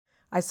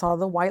I saw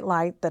the white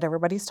light that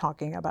everybody's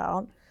talking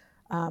about.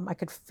 I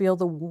could feel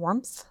the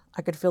warmth.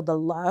 I could feel the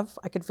love.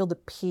 I could feel the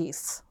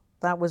peace.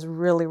 That was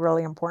really,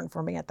 really important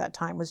for me at that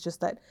time, was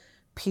just that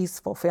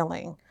peaceful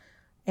feeling.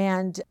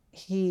 And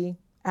he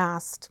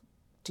asked,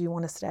 "Do you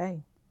want to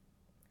stay?"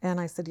 And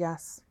I said,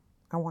 "Yes,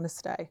 I want to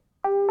stay."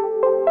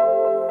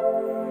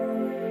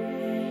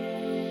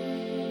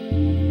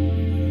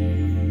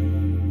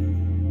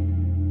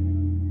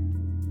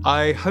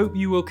 I hope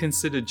you will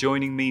consider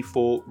joining me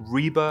for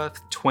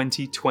Rebirth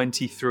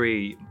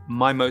 2023,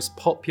 my most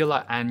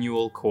popular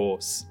annual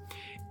course.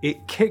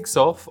 It kicks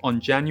off on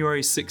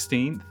January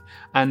 16th,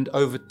 and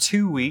over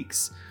 2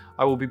 weeks,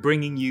 I will be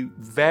bringing you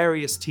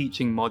various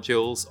teaching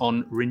modules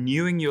on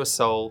renewing your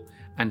soul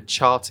and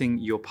charting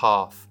your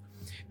path.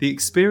 The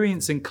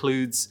experience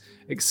includes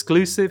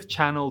exclusive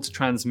channeled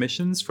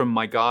transmissions from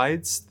my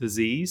guides, the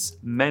Z's,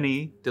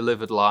 many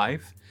delivered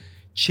live,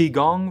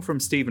 Qigong from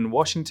Stephen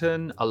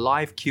Washington, a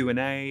live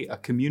Q&A, a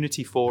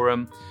community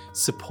forum,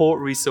 support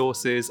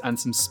resources, and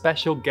some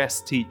special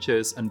guest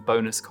teachers and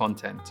bonus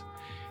content.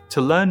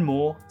 To learn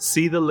more,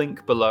 see the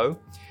link below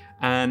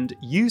and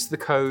use the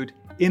code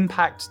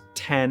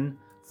IMPACT10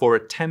 for a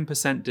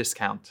 10%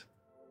 discount.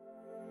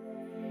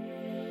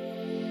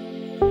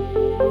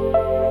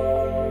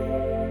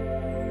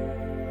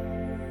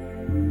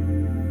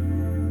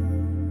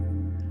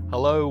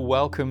 Hello,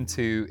 welcome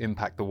to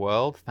Impact the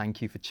World.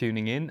 Thank you for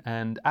tuning in.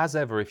 And as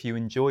ever, if you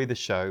enjoy the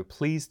show,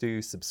 please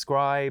do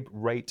subscribe,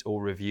 rate,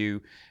 or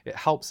review. It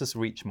helps us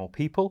reach more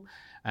people,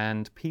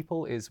 and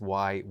people is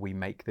why we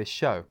make this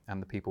show and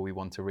the people we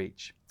want to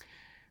reach.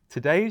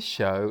 Today's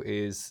show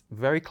is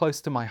very close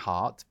to my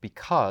heart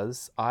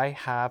because I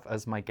have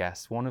as my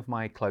guest one of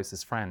my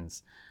closest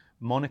friends,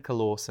 Monica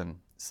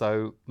Lawson.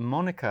 So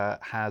Monica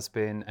has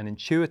been an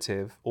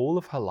intuitive all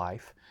of her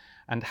life,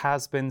 and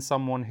has been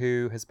someone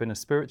who has been a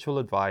spiritual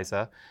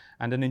advisor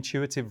and an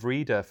intuitive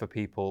reader for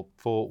people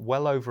for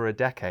well over a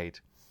decade.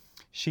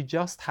 She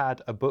just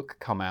had a book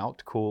come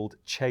out called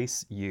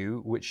Chase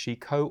You, which she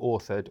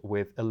co-authored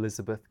with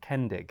Elizabeth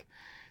Kendig.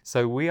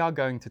 So we are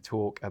going to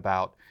talk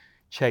about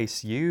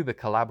Chase You, the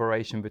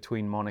collaboration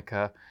between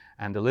Monica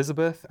and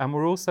Elizabeth, and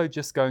we're also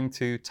just going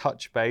to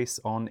touch base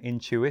on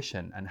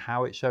intuition and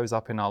how it shows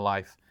up in our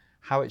life,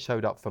 how it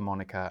showed up for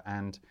Monica,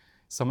 and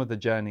some of the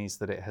journeys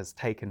that it has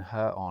taken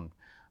her on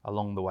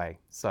along the way.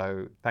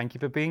 So thank you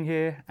for being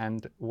here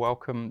and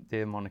welcome,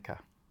 dear Monica.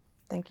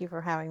 Thank you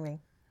for having me.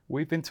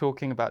 We've been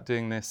talking about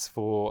doing this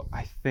for,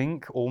 I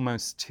think,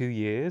 almost 2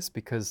 years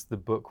because the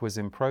book was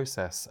in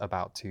process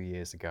about 2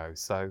 years ago.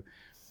 So,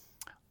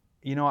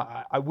 you know,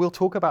 I will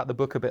talk about the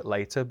book a bit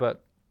later,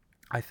 but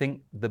I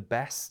think the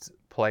best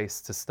place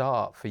to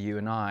start for you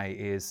and I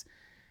is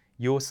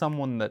you're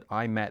someone that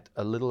I met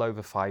a little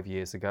over 5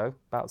 years ago,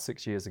 about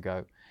 6 years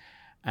ago.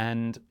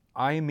 And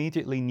I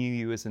immediately knew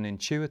you as an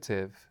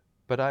intuitive,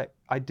 but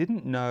I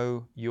didn't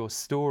know your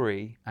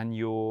story and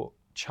your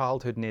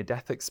childhood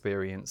near-death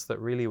experience that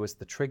really was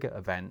the trigger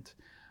event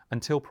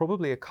until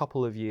probably a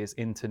couple of years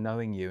into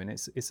knowing you. And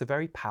it's a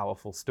very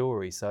powerful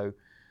story. So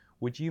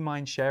would you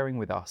mind sharing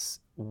with us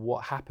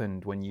what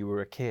happened when you were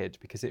a kid?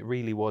 Because it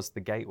really was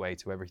the gateway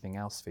to everything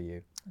else for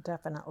you.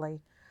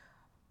 Definitely.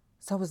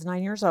 So I was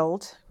 9 years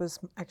old. It was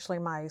actually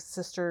my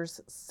sister's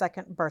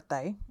second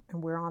birthday,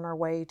 and we're on our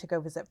way to go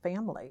visit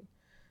family.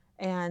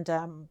 And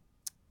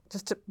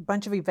just a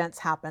bunch of events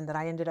happened that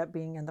I ended up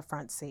being in the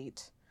front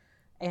seat.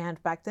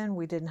 And back then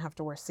we didn't have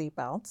to wear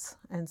seatbelts.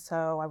 And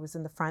so I was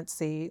in the front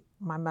seat.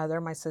 My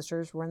mother, my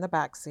sisters were in the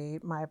back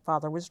seat. My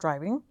father was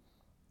driving.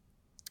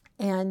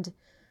 And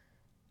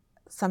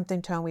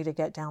something told me to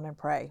get down and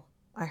pray.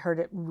 I heard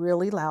it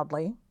really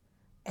loudly.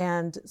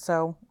 And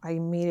so I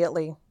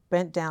immediately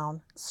bent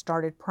down,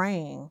 started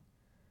praying,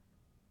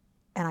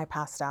 and I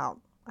passed out.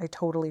 I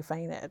totally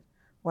fainted.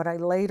 What I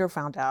later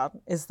found out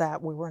is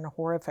that we were in a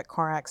horrific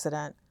car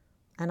accident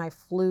and I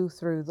flew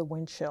through the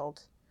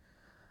windshield.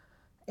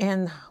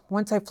 And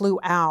once I flew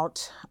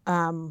out,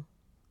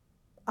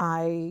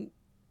 I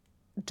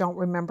don't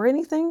remember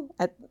anything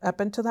up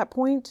until that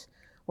point.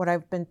 What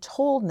I've been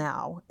told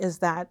now is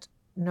that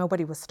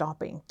nobody was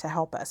stopping to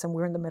help us, and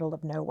we were in the middle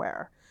of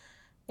nowhere.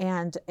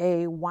 And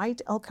a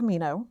white El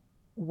Camino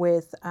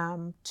with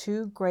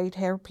 2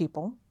 gray-haired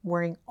people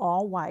wearing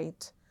all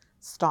white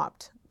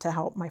stopped to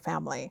help my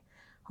family,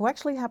 who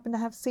actually happened to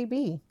have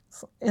CB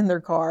in their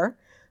car,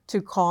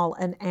 to call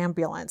an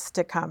ambulance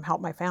to come help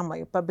my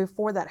family. But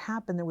before that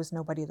happened, there was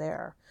nobody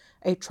there.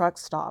 A truck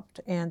stopped.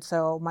 And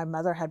so my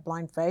mother had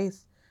blind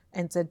faith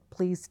and said,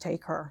 "Please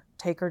take her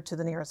to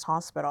the nearest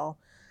hospital."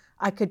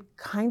 I could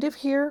kind of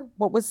hear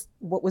what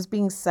was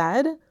being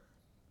said,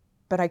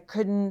 but I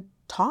couldn't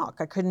talk.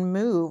 I couldn't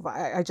move.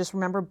 I just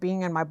remember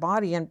being in my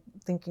body and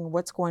thinking,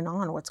 what's going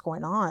on? What's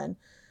going on?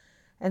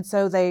 And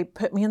so they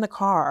put me in the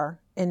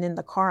car, and in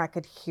the car I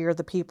could hear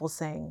the people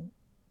saying,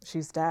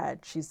 "She's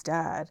dead, she's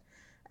dead."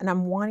 And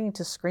I'm wanting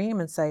to scream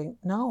and say,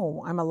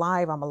 "No, I'm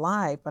alive,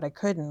 but I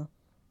couldn't.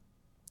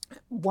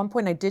 At one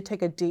point I did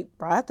take a deep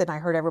breath and I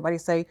heard everybody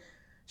say,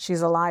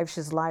 she's alive,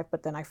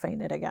 but then I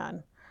fainted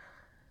again.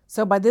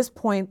 So by this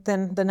point,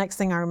 then the next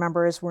thing I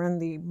remember is we're in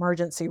the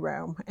emergency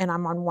room and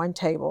I'm on one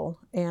table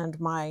and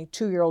my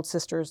 2-year-old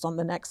sister's on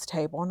the next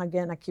table. And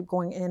again, I keep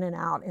going in and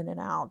out, in and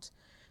out.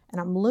 And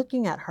I'm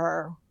looking at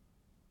her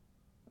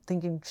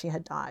thinking she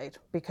had died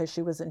because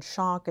she was in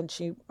shock and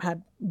she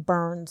had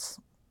burns,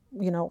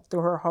 through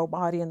her whole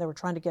body, and they were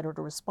trying to get her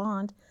to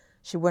respond.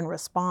 She wouldn't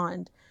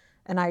respond.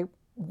 And I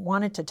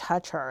wanted to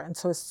touch her. And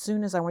so as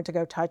soon as I went to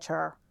go touch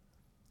her,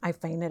 I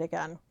fainted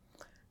again.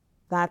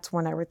 That's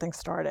when everything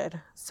started.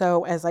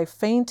 So as I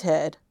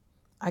fainted,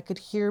 I could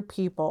hear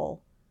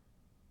people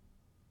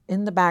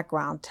in the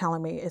background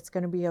telling me, it's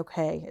going to be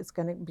okay. It's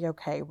going to be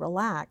okay.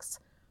 Relax.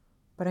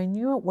 But I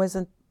knew it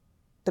wasn't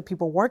the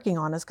people working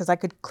on us because I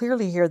could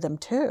clearly hear them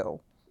too.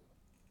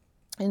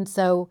 And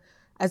so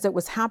as it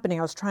was happening,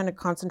 I was trying to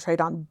concentrate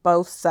on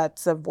both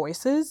sets of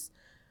voices.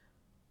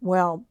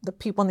 Well, the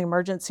people in the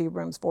emergency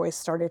room's voice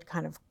started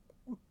kind of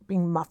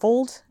being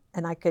muffled,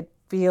 and I could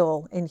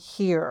feel and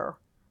hear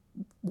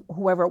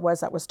whoever it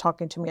was that was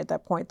talking to me at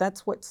that point.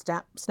 That's what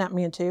snapped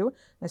me into,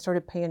 and I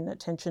started paying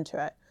attention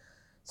to it.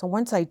 So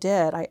once I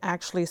did, I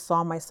actually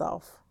saw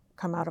myself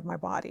come out of my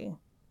body,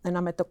 and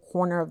I'm at the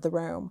corner of the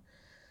room,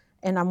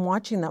 and I'm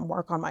watching them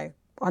work on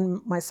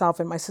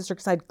myself and my sister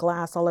because I had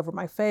glass all over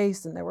my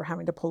face, and they were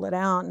having to pull it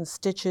out and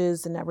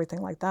stitches and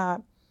everything like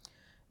that.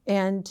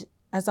 And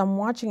as I'm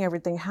watching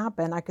everything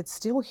happen, I could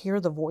still hear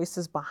the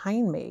voices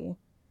behind me,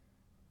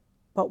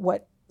 but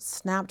what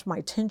snapped my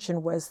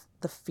attention was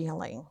the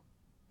feeling.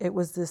 It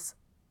was this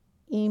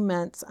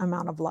immense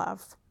amount of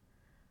love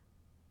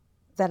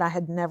that I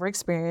had never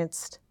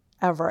experienced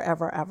ever,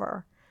 ever,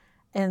 ever.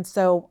 And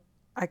so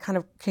I kind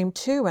of came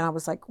to and I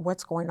was like,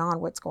 what's going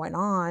on? What's going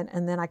on?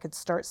 And then I could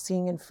start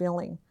seeing and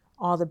feeling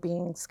all the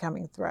beings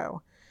coming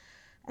through.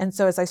 And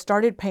so as I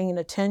started paying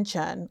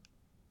attention,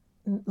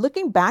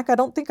 looking back, I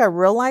don't think I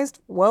realized,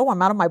 whoa,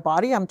 I'm out of my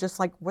body. I'm just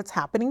like, what's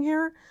happening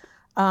here?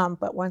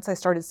 But once I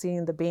started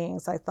seeing the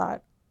beings, I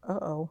thought,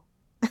 uh-oh,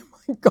 am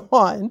I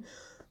gone?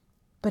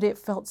 But it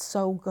felt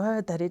so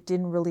good that it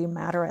didn't really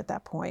matter at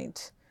that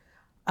point.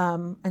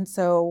 And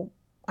so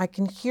I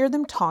can hear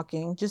them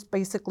talking, just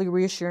basically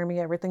reassuring me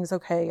everything's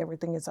okay,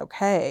 everything is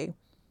okay.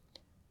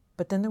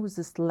 But then there was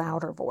this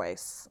louder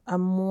voice, a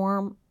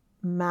more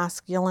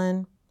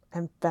masculine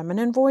and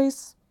feminine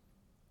voice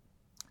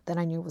that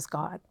I knew was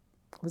God.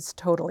 It was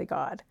totally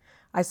God.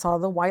 I saw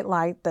the white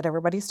light that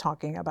everybody's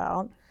talking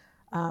about.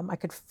 I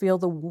could feel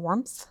the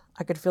warmth.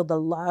 I could feel the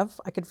love.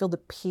 I could feel the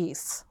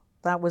peace.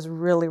 That was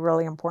really,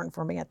 really important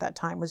for me at that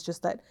time, was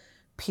just that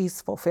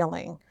peaceful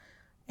feeling.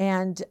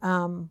 And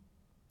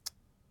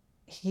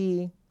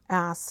he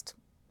asked,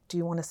 do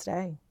you want to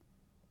stay?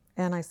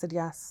 And I said,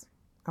 yes,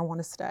 I want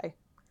to stay.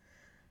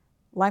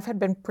 Life had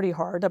been pretty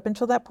hard up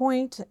until that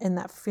point, and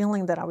that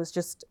feeling that I was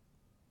just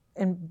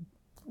in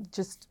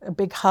just a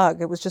big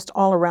hug. It was just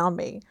all around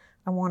me.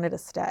 I wanted to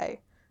stay.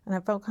 And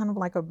it felt kind of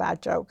like a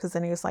bad joke because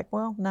then he was like,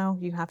 well, no,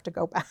 you have to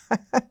go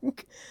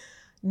back.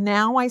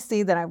 Now I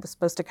see that I was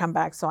supposed to come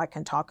back so I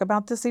can talk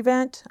about this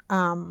event.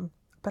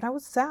 But I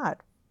was sad.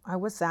 I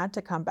was sad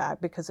to come back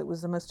because it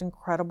was the most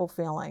incredible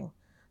feeling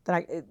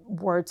that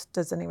words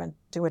doesn't even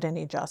do it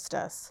any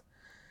justice.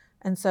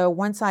 And so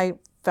once I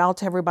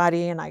felt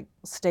everybody and I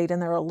stayed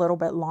in there a little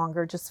bit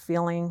longer, just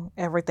feeling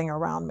everything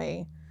around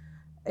me,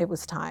 it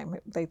was time.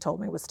 They told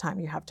me it was time,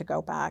 you have to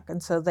go back.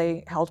 And so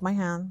they held my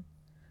hand.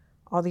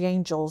 All the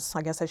angels,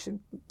 I guess I should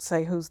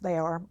say whose they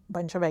are, a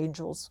bunch of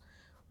angels,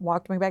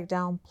 walked me back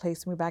down,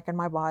 placed me back in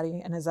my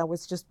body. And as I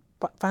was just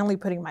finally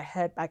putting my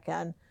head back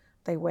in,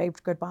 they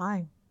waved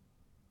goodbye.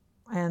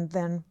 And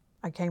then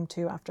I came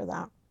to after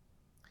that.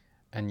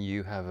 And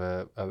you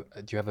have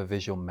do you have a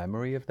visual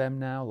memory of them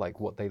now?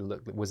 Like what they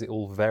looked like? Was it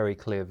all very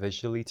clear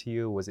visually to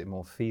you? Or was it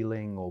more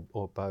feeling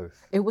or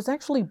both? It was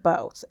actually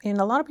both. And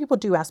a lot of people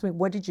do ask me,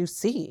 what did you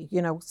see?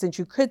 Since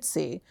you could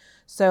see.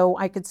 So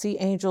I could see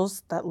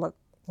angels that looked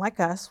like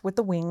us with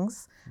the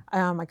wings.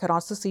 I could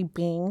also see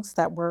beings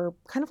that were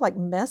kind of like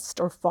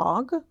mist or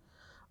fog.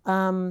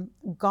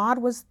 God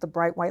was the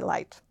bright white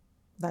light.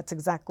 That's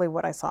exactly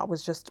what I saw. It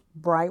was just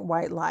bright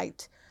white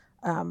light.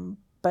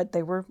 But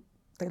they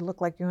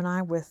looked like you and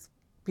I with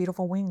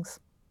beautiful wings.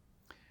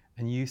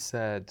 And you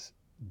said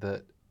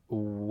that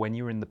when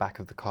you were in the back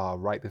of the car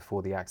right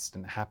before the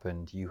accident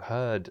happened, you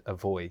heard a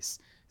voice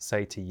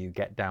say to you,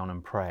 get down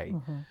and pray.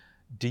 Mm-hmm.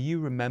 Do you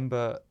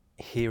remember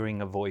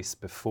hearing a voice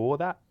before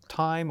that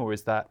time, or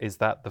is that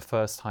the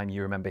first time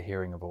you remember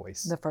hearing a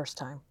voice? The first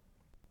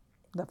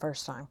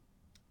time.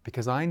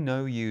 Because I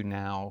know you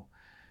now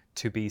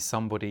to be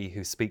somebody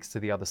who speaks to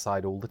the other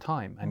side all the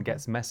time and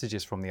gets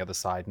messages from the other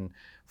side. And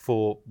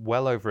for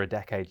well over a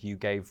decade, you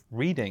gave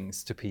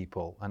readings to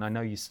people. And I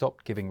know you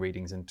stopped giving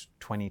readings in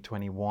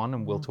 2021,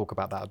 and we'll talk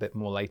about that a bit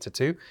more later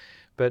too.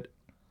 But,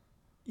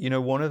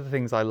 one of the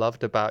things I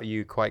loved about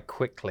you quite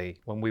quickly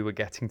when we were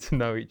getting to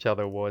know each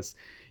other was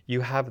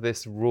you have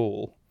this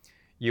rule.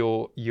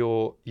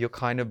 you're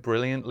kind of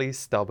brilliantly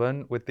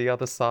stubborn with the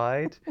other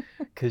side,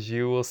 because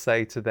you will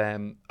say to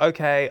them,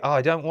 okay, oh,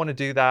 I don't want to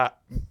do that,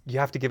 you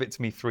have to give it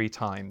to me 3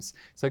 times.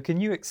 So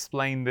can you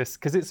explain this,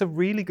 because it's a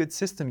really good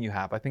system you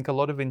have. I think a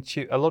lot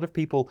of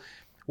people,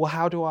 well,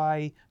 how do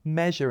I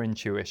measure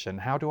intuition?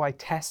 How do I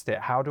test it?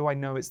 How do I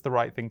know it's the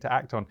right thing to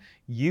act on?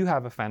 You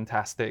have a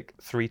fantastic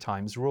 3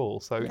 times rule.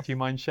 So do you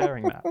mind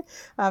sharing that?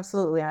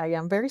 Absolutely. I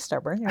am very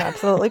stubborn. You're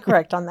absolutely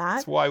correct on that.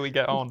 That's why we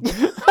get on.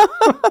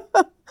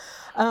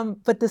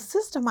 But the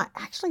system, I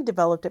actually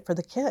developed it for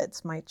the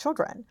kids, my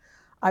children.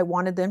 I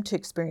wanted them to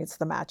experience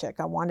the magic.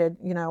 I wanted,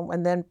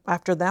 and then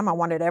after them, I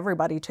wanted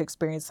everybody to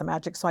experience the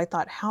magic. So I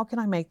thought, how can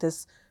I make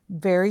this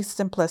very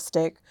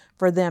simplistic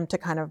for them to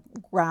kind of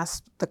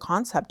grasp the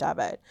concept of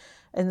it?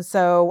 And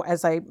so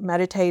as I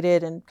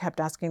meditated and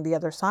kept asking the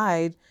other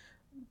side,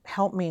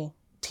 help me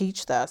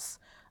teach this,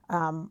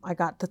 I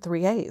got the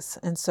 3 A's.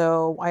 And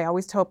so I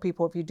always tell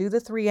people, if you do the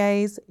 3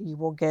 A's, you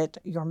will get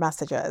your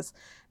messages.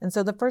 And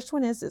so the first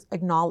one is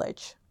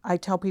acknowledge. I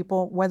tell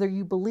people, whether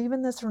you believe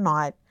in this or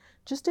not,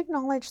 just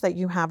acknowledge that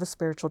you have a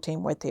spiritual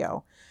team with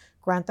you.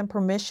 Grant them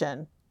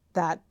permission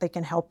that they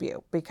can help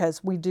you,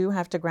 because we do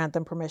have to grant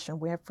them permission.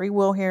 We have free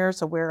will here,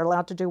 so we're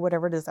allowed to do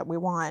whatever it is that we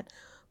want,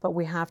 but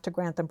we have to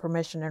grant them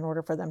permission in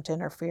order for them to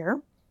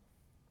interfere.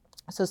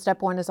 So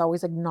step 1 is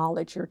always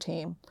acknowledge your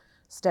team.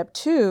 Step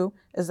 2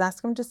 is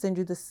ask them to send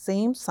you the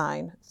same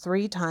sign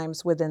 3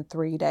 times within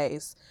 3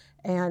 days.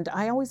 And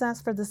I always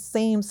ask for the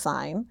same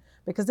sign,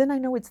 because then I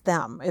know it's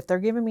them. If they're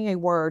giving me a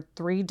word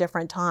 3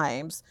 different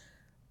times,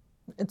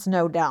 it's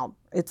no doubt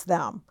it's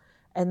them.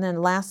 And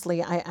then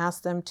lastly, I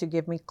ask them to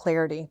give me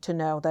clarity to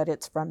know that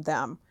it's from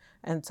them.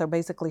 And so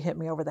basically hit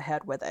me over the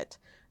head with it.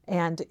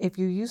 And if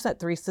you use that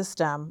 3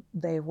 system,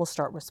 they will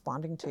start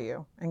responding to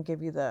you and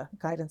give you the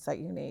guidance that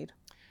you need.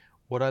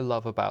 What I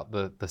love about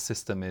the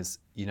system is,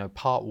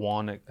 part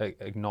 1,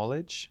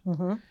 acknowledge.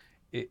 Mm-hmm.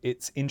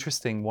 It's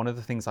interesting. One of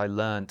the things I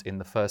learned in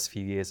the first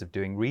few years of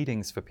doing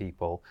readings for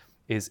people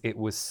is it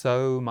was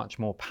so much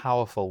more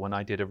powerful when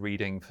I did a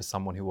reading for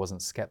someone who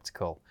wasn't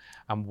skeptical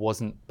and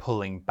wasn't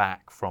pulling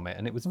back from it.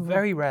 And it was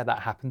very rare that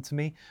happened to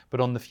me. But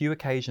on the few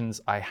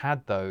occasions I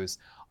had those,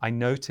 I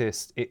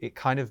noticed it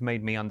kind of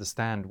made me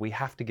understand we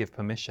have to give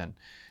permission.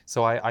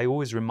 So I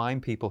always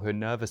remind people who are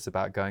nervous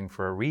about going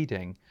for a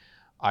reading,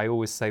 I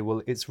always say,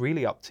 well, it's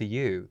really up to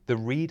you. The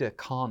reader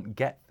can't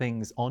get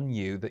things on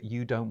you that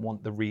you don't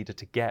want the reader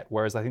to get.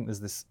 Whereas I think there's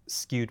this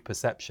skewed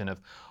perception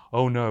of,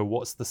 oh no,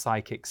 what's the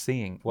psychic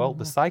seeing? Well,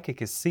 the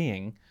psychic is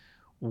seeing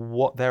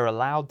what they're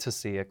allowed to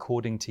see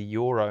according to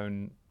your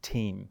own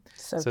team.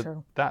 So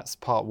true. That's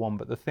part 1.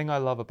 But the thing I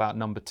love about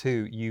number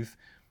 2,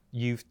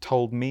 you've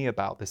told me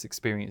about this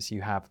experience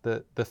you have.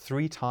 The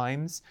 3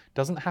 times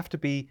doesn't have to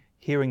be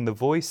hearing the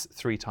voice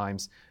 3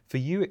 times. For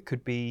you, it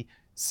could be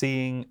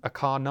seeing a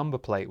car number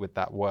plate with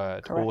that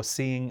word. Correct. Or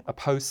seeing a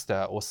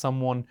poster or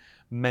someone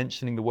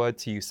mentioning the word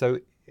to you. So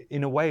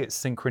in a way, it's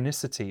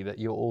synchronicity that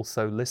you're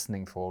also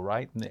listening for,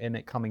 right? And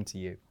it coming to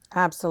you.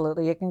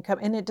 Absolutely. It can come,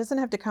 and it doesn't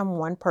have to come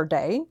 1 per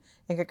day.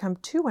 It could come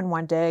 2 in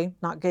 1 day,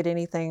 not get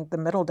anything the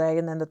middle day,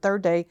 and then the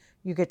 3rd day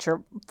you get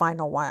your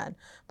final one.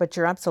 But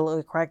you're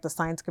absolutely correct. The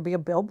signs could be a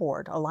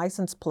billboard, a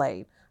license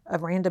plate, a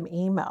random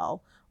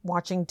email,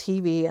 watching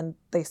TV, and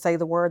they say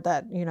the word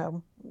that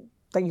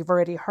that you've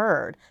already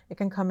heard. It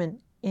can come in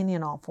any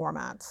and all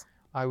formats.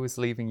 I was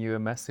leaving you a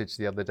message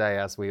the other day,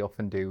 as we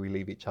often do. We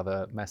leave each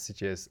other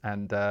messages,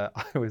 and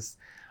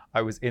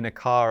I was in a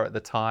car at the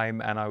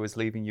time, and I was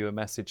leaving you a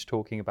message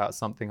talking about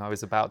something I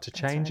was about to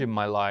change in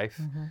my life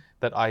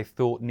that I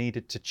thought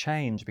needed to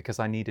change because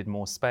I needed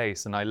more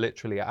space. And I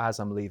literally, as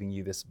I'm leaving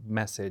you this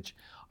message,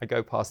 I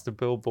go past a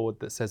billboard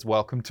that says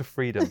 "Welcome to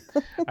Freedom,"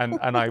 and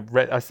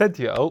I said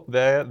to you, "Oh,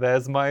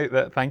 there's my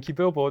thank you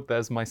billboard.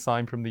 There's my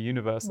sign from the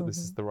universe that this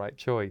is the right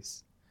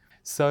choice."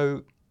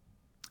 So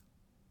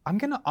I'm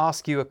going to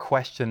ask you a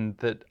question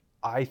that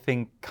I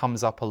think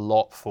comes up a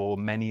lot for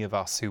many of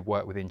us who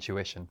work with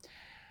intuition.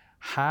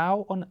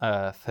 How on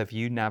earth have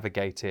you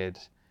navigated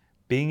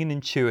being an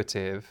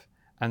intuitive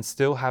and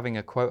still having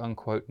a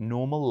quote-unquote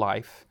normal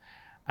life,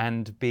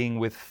 and being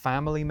with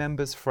family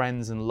members,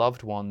 friends, and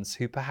loved ones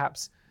who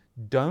perhaps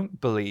don't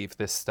believe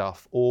this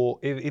stuff, or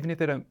even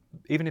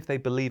if they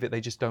believe it,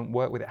 they just don't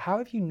work with it? How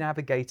have you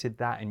navigated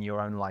that in your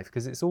own life?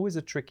 Because it's always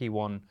a tricky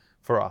one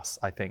for us,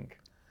 I think.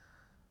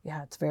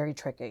 Yeah, it's very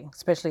tricky,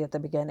 especially at the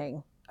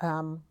beginning.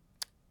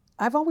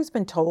 I've always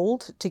been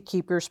told to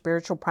keep your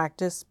spiritual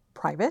practice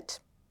private,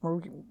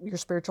 or your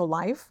spiritual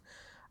life.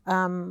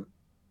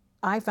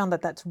 I found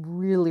that that's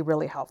really,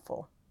 really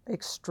helpful,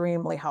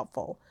 extremely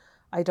helpful.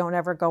 I don't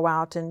ever go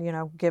out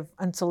and, give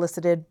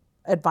unsolicited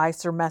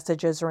advice or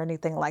messages or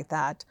anything like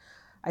that.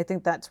 I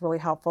think that's really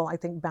helpful. I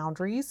think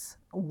boundaries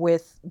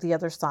with the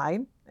other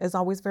side is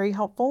always very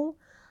helpful,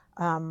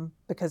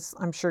 because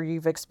I'm sure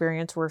you've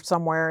experienced we're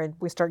somewhere and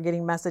we start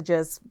getting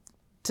messages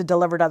to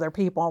deliver to other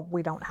people.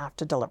 We don't have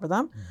to deliver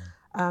them.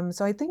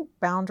 So I think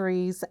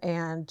boundaries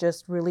and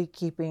just really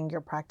keeping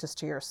your practice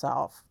to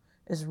yourself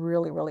is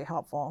really, really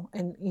helpful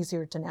and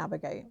easier to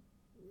navigate.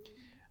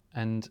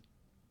 And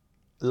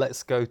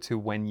let's go to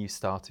when you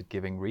started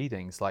giving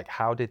readings. Like,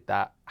 how did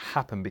that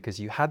happen? Because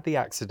you had the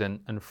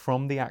accident, and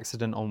from the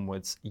accident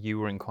onwards, you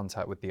were in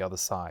contact with the other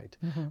side.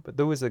 Mm-hmm. But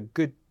there was a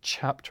good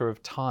chapter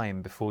of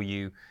time before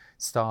you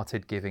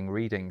started giving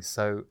readings.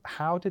 So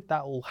how did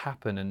that all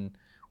happen? And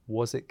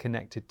was it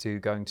connected to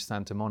going to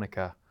Santa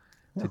Monica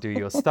to do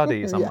your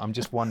studies? Yeah. I'm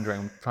just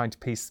wondering, I'm trying to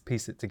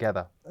piece it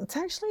together. It's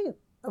actually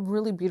a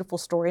really beautiful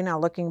story now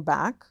looking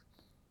back.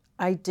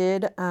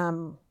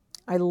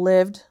 I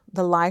lived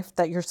the life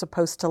that you're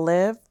supposed to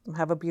live,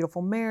 have a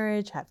beautiful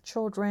marriage, have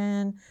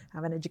children,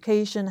 have an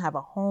education, have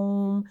a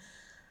home.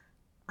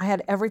 I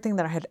had everything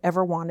that I had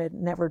ever wanted,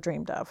 never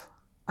dreamed of.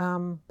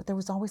 But there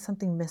was always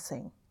something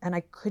missing, and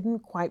I couldn't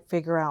quite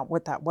figure out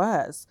what that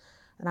was.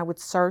 And I would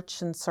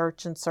search and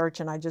search and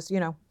search, and I just,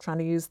 trying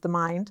to use the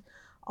mind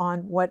on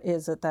what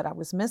is it that I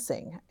was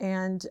missing.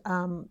 And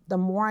the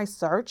more I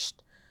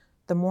searched,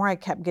 the more I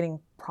kept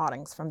getting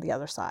proddings from the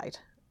other side.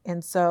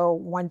 And so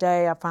one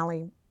day I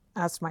finally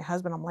asked my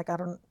husband, I'm like,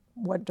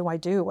 what do I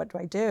do? What do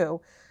I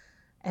do?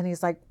 And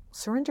he's like,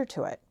 surrender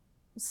to it.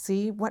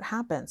 See what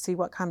happens, see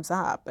what comes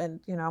up. And,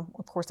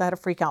 of course I had a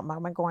freak out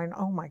moment going,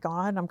 oh my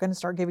God, I'm going to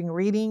start giving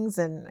readings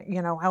and,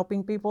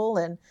 helping people.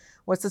 And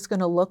what's this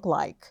going to look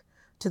like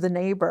to the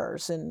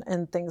neighbors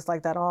and things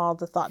like that? All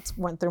the thoughts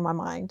went through my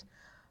mind.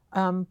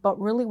 But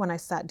really when I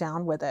sat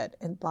down with it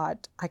and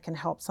thought I can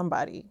help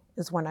somebody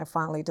is when I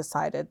finally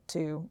decided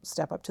to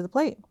step up to the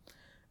plate.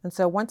 And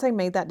so once I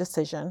made that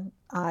decision,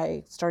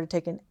 I started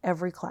taking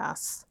every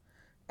class,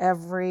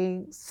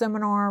 every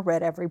seminar,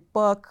 read every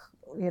book,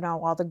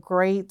 all the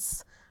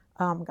greats,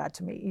 got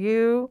to meet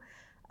you,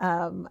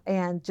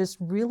 and just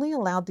really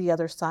allowed the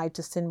other side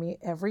to send me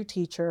every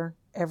teacher,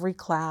 every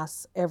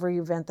class, every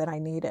event that I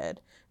needed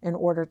in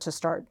order to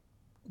start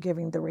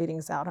giving the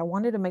readings out. I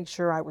wanted to make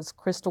sure I was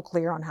crystal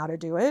clear on how to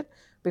do it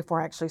before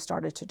I actually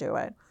started to do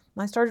it.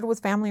 And I started with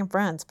family and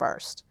friends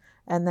first.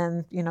 And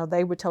then,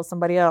 they would tell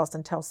somebody else,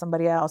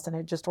 and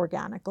it just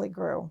organically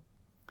grew.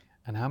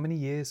 And how many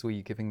years were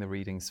you giving the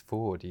readings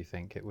for, do you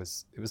think? It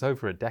was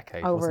over a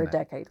decade, Over wasn't a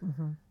decade.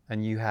 Mm-hmm.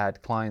 And you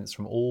had clients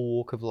from all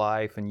walk of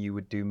life, and you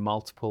would do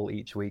multiple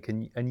each week,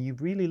 and you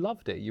really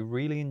loved it. You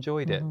really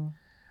enjoyed it. Mm-hmm.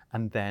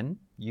 And then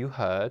you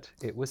heard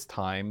it was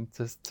time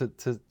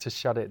to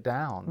shut it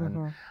down.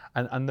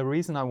 Mm-hmm. And the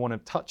reason I want to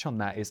touch on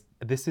that is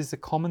this is a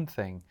common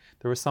thing.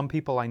 There are some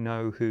people I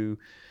know who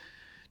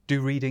do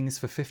readings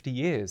for 50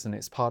 years and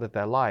it's part of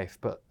their life.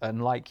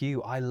 And like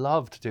you, I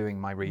loved doing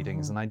my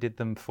readings, Mm-hmm. and I did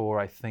them for,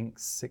 I think,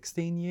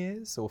 16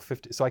 years or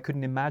 50. So I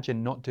couldn't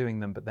imagine not doing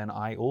them. But then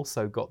I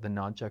also got the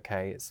nudge,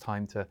 okay, it's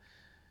time to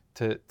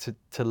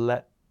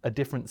let a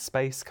different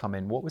space come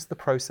in. What was the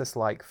process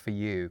like for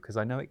you? Because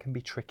I know it can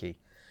be tricky.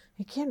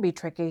 It can be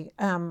tricky.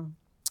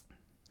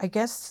 I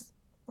guess,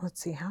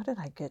 let's see, how did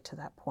I get to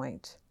that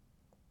point?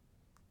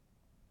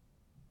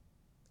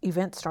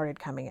 Events started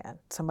coming in,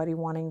 somebody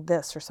wanting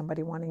this or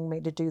somebody wanting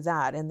me to do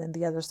that. And then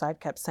the other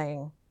side kept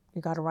saying,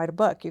 you got to write a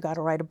book. You got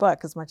to write a book.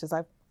 As much as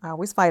I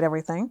always fight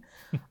everything,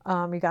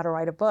 you got to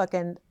write a book.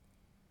 And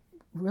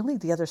really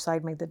the other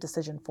side made the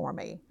decision for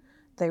me.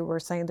 They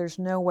were saying there's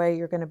no way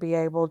you're going to be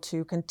able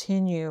to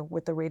continue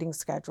with the reading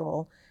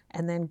schedule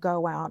and then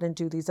go out and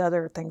do these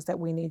other things that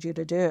we need you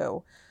to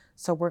do.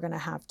 So we're going to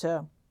have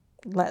to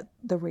let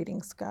the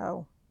readings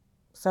go.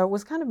 So it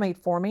was kind of made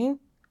for me.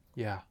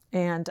 Yeah.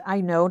 And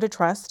I know to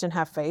trust and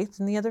have faith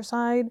in the other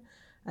side.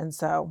 And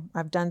so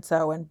I've done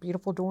so, and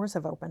beautiful doors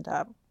have opened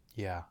up.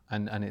 Yeah.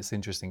 And it's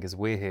interesting because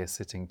we're here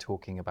sitting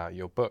talking about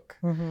your book.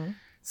 Mm-hmm.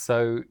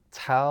 So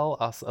tell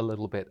us a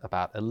little bit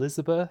about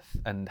Elizabeth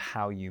and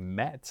how you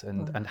met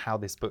and how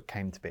this book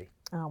came to be.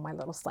 Oh, my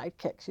little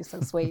sidekick. She's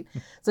so sweet.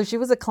 So she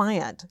was a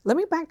client. Let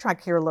me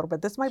backtrack here a little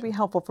bit. This might be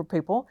helpful for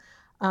people.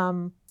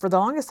 For the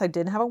longest, I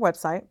didn't have a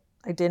website.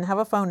 I didn't have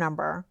a phone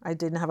number. I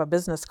didn't have a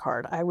business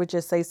card. I would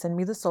just say, send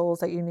me the souls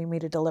that you need me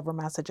to deliver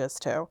messages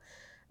to.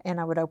 And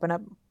I would open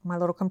up my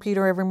little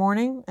computer every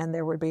morning, and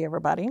there would be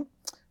everybody.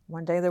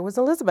 One day there was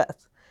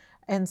Elizabeth.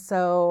 And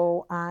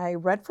so I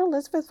read for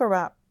Elizabeth for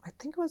about, I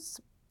think it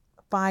was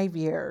 5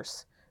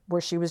 years,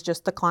 where she was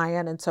just the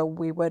client. And so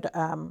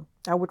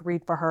I would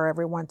read for her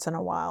every once in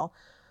a while.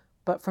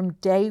 But from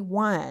day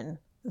one,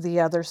 the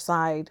other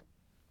side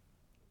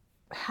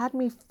had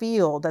me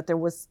feel that there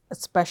was a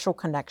special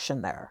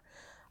connection there.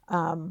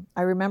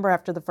 I remember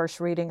after the first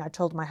reading, I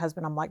told my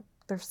husband, I'm like,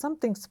 there's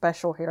something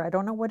special here. I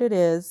don't know what it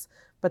is,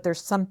 but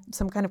there's some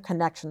kind of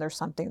connection. There's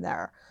something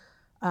there.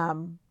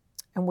 And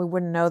we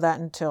wouldn't know that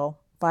until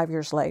 5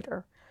 years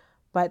later.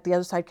 But the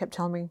other side kept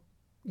telling me,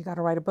 you got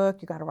to write a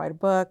book. You got to write a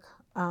book.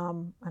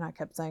 And I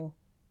kept saying,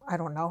 I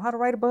don't know how to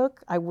write a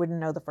book. I wouldn't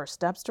know the first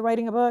steps to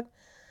writing a book.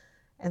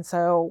 And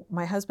so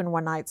my husband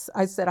one night,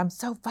 I said, I'm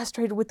so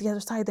frustrated with the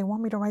other side. They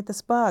want me to write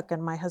this book.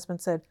 And my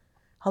husband said,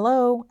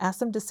 hello, ask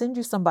them to send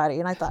you somebody.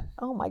 And I thought,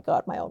 oh my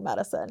God, my own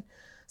medicine.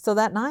 So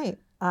that night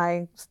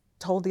I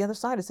told the other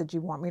side, I said,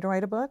 you want me to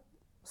write a book?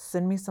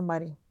 Send me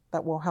somebody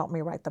that will help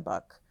me write the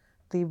book.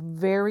 The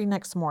very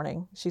next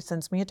morning, she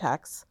sends me a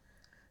text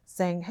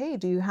saying, hey,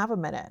 do you have a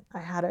minute? I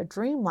had a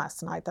dream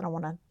last night that I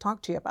want to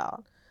talk to you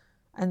about.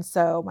 And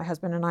so my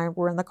husband and I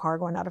were in the car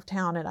going out of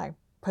town, and I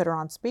put her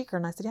on speaker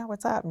and I said, yeah,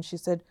 what's up? And she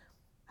said,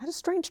 I had a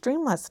strange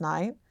dream last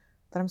night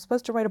that I'm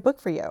supposed to write a book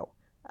for you.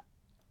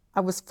 I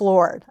was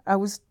floored. I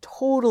was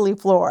totally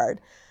floored.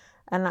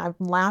 And I'm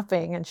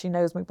laughing, and she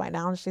knows me by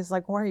now, and she's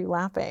like, why are you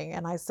laughing?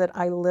 And I said,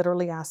 I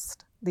literally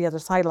asked the other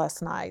side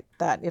last night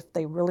that if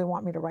they really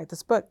want me to write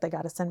this book, they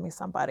got to send me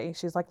somebody.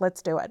 She's like,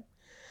 let's do it.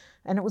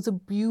 And it was a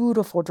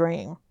beautiful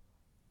dream.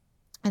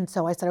 And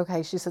so I said,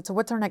 okay. She said, so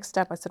what's our next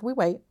step? I said, we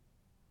wait.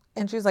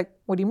 And she was like,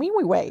 what do you mean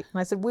we wait?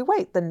 And I said, we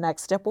wait. The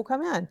next step will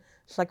come in.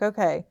 She's like,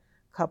 okay.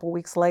 A couple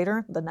weeks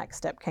later, the next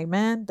step came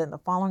in, then the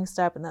following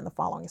step, and then the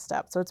following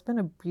step. So it's been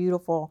a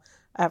beautiful,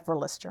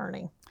 effortless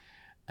journey.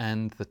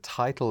 And the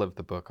title of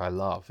the book I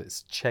love.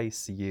 It's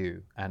Chase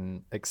You.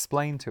 And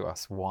explain to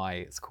us why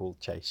it's called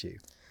Chase You.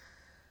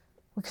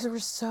 Because we're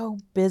so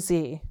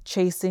busy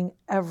chasing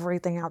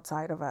everything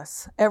outside of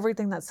us,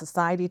 everything that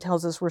society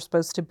tells us we're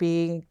supposed to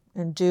be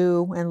and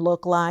do and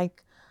look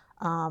like.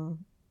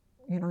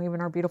 Even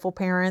our beautiful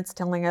parents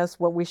telling us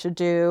what we should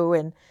do.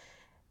 And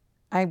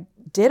I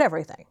did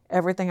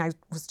everything I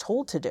was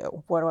told to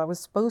do, what I was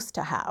supposed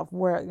to have,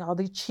 all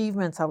the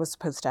achievements I was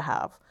supposed to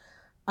have.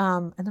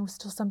 And there was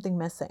still something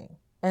missing.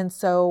 And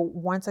so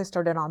once I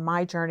started on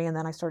my journey and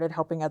then I started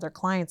helping other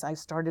clients, I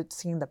started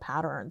seeing the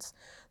patterns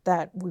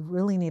that we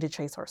really need to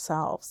chase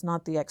ourselves,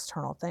 not the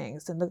external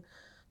things. And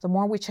the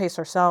more we chase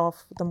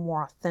ourselves, the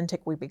more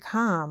authentic we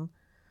become,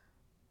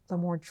 the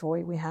more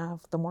joy we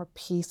have, the more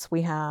peace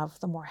we have,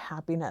 the more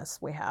happiness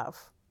we have.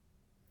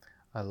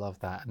 I love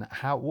that. And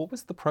what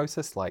was the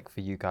process like for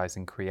you guys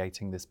in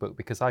creating this book?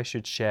 Because I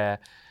should share,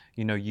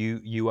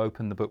 you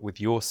open the book with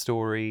your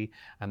story,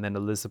 and then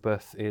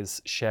Elizabeth is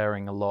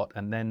sharing a lot,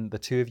 and then the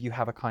two of you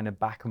have a kind of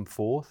back and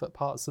forth at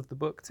parts of the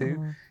book too.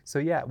 Mm-hmm. So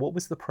yeah, what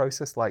was the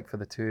process like for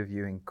the two of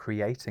you in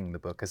creating the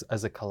book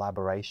as a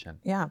collaboration?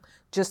 Yeah,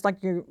 just like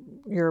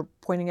you're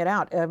pointing it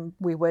out.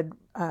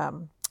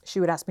 She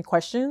would ask me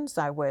questions.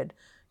 I would,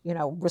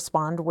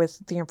 respond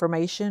with the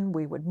information.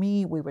 We would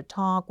meet. We would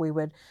talk. We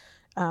would.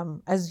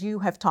 As you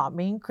have taught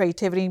me,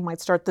 creativity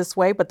might start this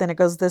way, but then it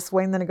goes this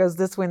way, and then it goes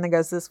this way, and then it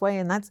goes this way.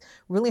 And that's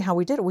really how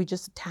we did it. We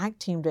just tag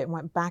teamed it and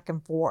went back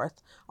and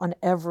forth on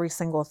every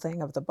single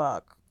thing of the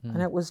book.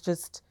 And it was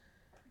just,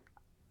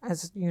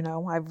 as you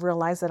know, I've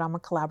realized that I'm a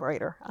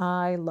collaborator.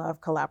 I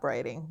love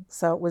collaborating.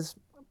 So it was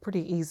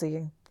pretty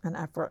easy and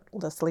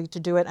effortlessly to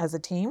do it as a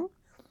team,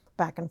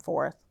 back and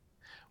forth.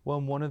 Well,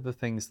 one of the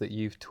things that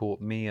you've taught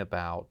me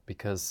about,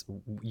 because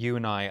you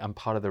and I, and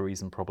part of the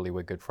reason probably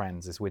we're good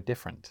friends, is we're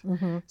different.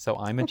 Mm-hmm. So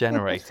I'm a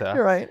generator.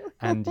 You're right.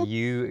 And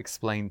you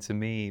explained to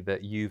me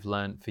that you've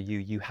learned for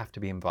you have to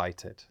be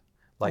invited.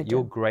 Like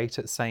you're great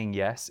at saying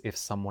yes if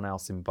someone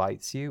else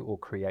invites you or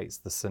creates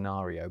the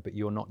scenario, but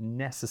you're not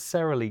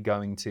necessarily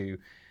going to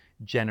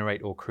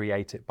generate or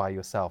create it by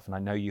yourself. And I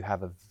know you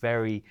have a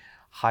very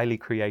highly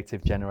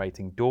creative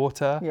generating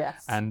daughter,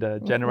 yes, and a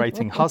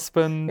generating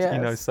husband,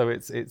 yes, so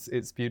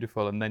it's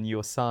beautiful. And then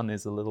your son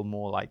is a little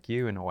more like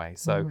you in a way.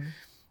 So, mm-hmm.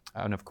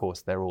 And of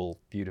course they're all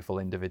beautiful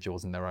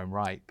individuals in their own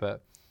right.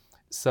 But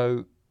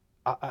so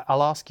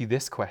I'll ask you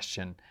this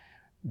question.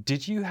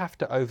 Did you have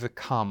to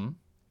overcome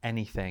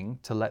anything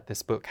to let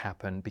this book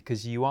happen?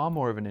 Because you are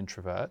more of an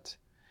introvert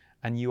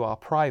and you are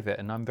private.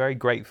 And I'm very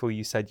grateful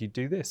you said you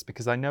do this,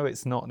 because I know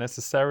it's not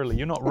necessarily,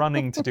 you're not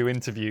running to do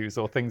interviews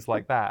or things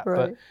like that.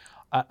 Right.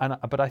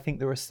 But I think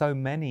there are so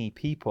many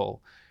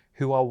people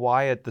who are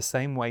wired the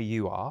same way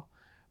you are,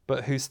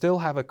 but who still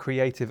have a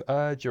creative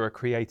urge or a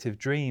creative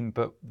dream,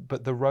 but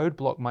the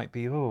roadblock might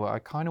be, I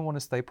kind of want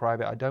to stay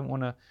private. I don't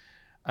want to,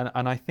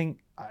 and I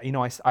think,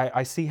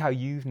 I see how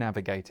you've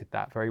navigated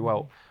that very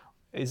well.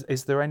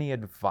 Is there any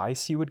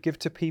advice you would give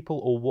to people,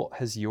 or what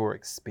has your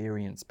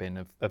experience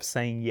been of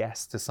saying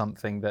yes to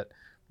something that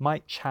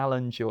might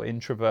challenge your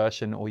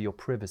introversion or your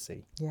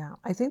privacy? Yeah,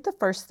 I think the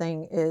first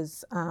thing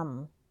is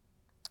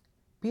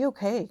be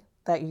okay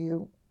that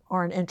you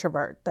are an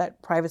introvert,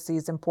 that privacy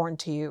is important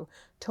to you.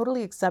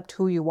 Totally accept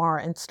who you are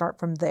and start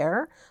from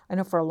there. I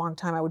know for a long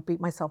time I would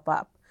beat myself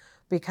up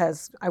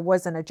because I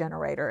wasn't a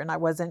generator and I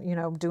wasn't,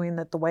 doing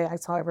it the way I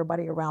saw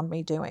everybody around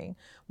me doing.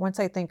 Once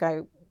I think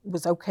I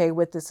was okay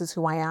with this is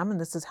who I am and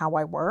this is how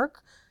I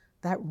work,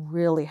 that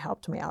really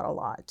helped me out a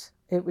lot.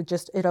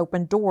 It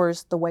opened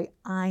doors the way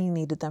I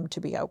needed them to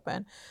be open.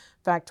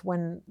 In fact,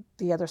 when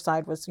the other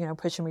side was,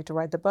 pushing me to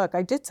write the book,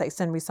 I did say,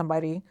 send me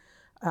somebody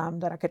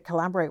that I could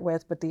collaborate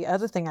with. But the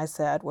other thing I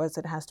said was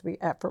it has to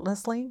be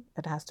effortlessly,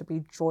 it has to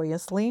be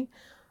joyously,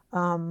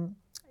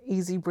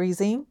 easy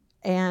breezy.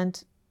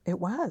 And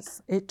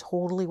it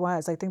totally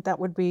was. I think that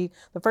would be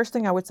the first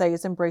thing I would say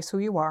is embrace who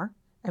you are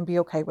and be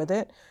okay with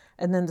it.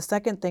 And then the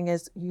second thing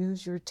is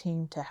use your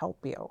team to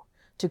help you,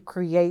 to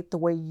create the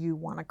way you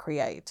want to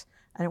create,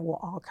 and it will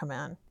all come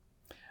in.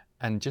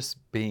 And just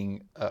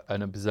being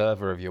an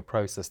observer of your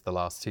process the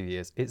last 2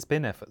 years, it's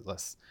been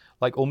effortless.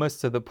 like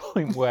almost to the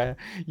point where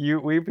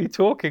we'd be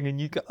talking and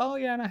you go, oh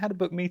yeah, and I had a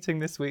book meeting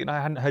this week and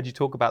I hadn't heard you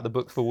talk about the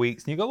book for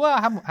weeks. And you go, well,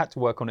 I haven't had to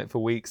work on it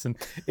for weeks. And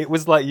it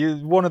was like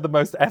one of the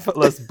most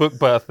effortless book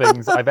birth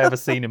things I've ever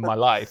seen in my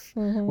life,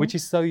 which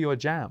is so your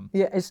jam.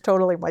 Yeah, it's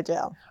totally my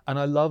jam. And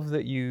I love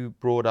that you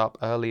brought up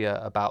earlier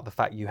about the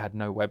fact you had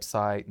no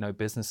website, no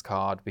business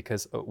card,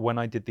 because when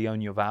I did the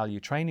Own Your Value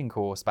training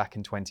course back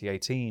in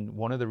 2018,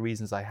 one of the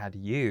reasons I had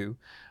you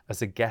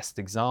as a guest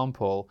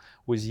example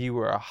was you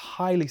were a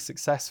highly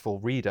successful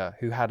reader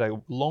who had a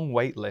long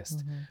wait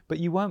list, but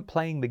you weren't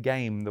playing the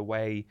game the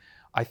way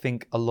I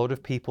think a lot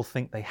of people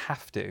think they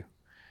have to.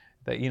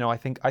 That, you know, I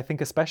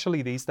think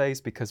especially these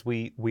days, because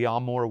we are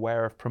more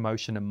aware of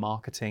promotion and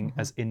marketing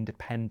as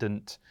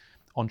independent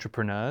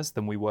entrepreneurs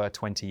than we were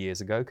 20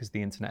 years ago, because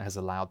the internet has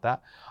allowed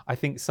that. I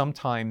think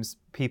sometimes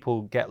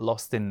people get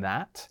lost in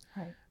that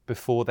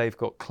before they've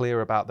got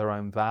clear about their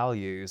own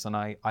values. And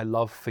I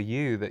love for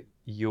you that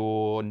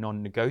your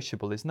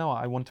non-negotiable is, no,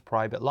 I want a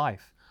private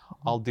life.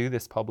 I'll do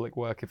this public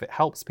work if it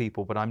helps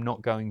people, but I'm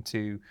not going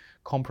to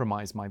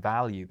compromise my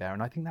value there.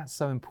 And I think that's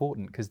so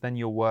important, because then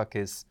your work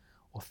is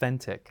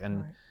authentic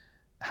and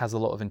has a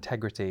lot of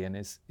integrity and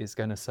is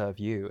going to serve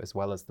you as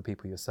well as the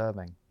people you're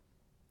serving.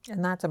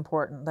 And that's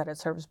important, that it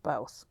serves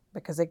both,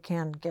 because it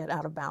can get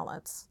out of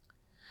balance.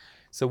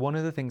 So one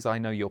of the things I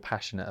know you're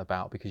passionate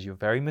about, because you're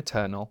very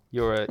maternal,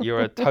 you're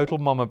a total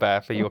mama bear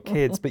for your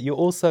kids, but you're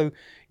also,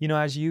 you know,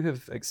 as you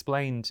have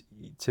explained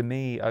to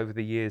me over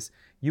the years,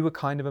 you were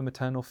kind of a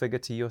maternal figure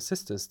to your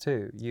sisters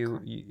too.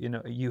 You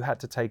know, you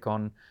had to take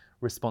on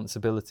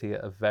responsibility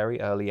at a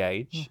very early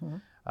age.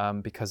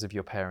 Because of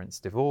your parents'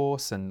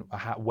 divorce and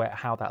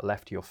how that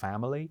left your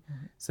family.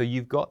 So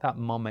you've got that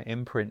mama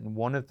imprint. And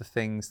one of the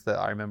things that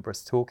I remember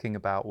us talking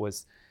about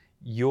was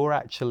you're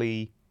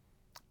actually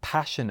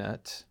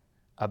passionate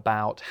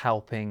about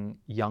helping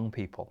young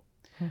people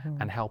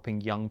and helping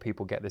young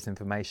people get this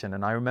information.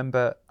 And I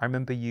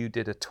remember you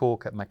did a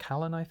talk at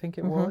Macallan, I think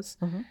it was,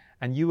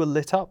 and you were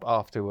lit up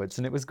afterwards.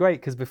 And it was great,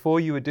 because before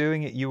you were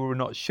doing it, you were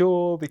not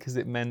sure, because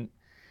it meant...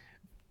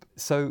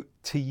 So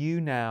to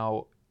you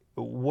now,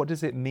 what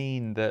does it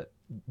mean that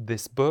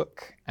this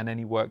book and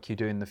any work you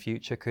do in the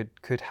future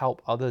could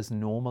help others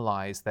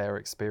normalize their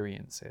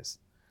experiences?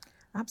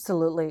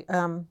 Absolutely.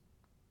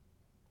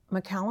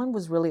 Macallan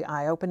was really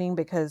eye-opening,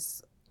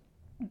 because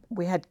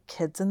we had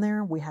kids in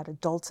there, we had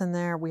adults in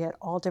there, we had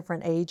all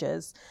different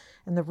ages.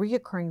 And the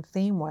reoccurring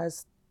theme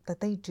was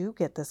that they do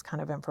get this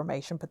kind of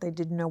information, but they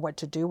didn't know what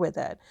to do with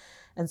it.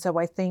 And so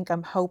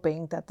I'm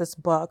hoping that this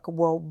book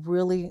will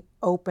really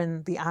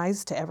open the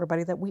eyes to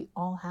everybody that we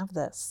all have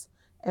this.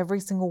 Every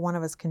single one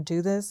of us can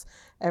do this.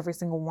 Every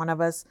single one of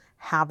us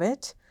have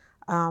it.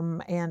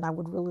 And I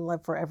would really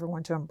love for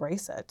everyone to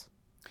embrace it.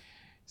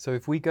 So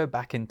if we go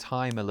back in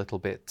time a little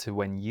bit to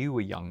when you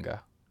were younger,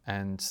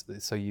 and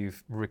so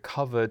you've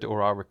recovered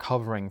or are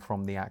recovering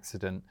from the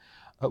accident,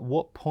 at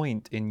what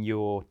point in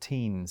your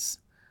teens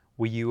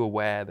were you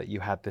aware that you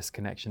had this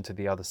connection to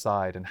the other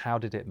side, and how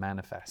did it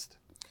manifest?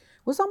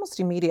 It was almost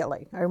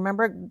immediately. I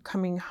remember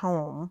coming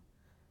home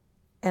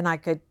and I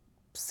could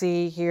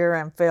see, hear,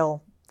 and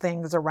feel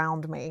things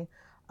around me.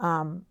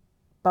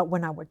 But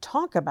when I would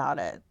talk about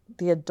it,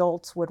 the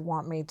adults would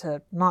want me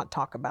to not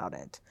talk about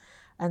it.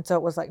 And so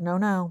it was like,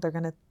 no, they're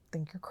going to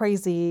think you're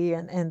crazy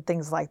and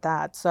things like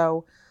that.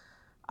 So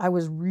I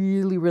was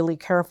really, really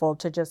careful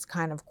to just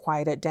kind of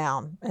quiet it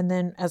down. And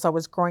then as I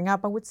was growing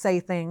up, I would say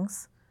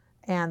things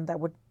and that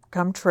would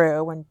come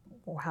true. And,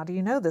 well, how do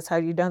you know this? How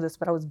do you know this?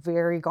 But I was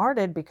very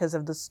guarded because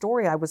of the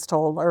story I was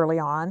told early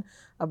on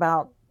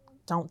about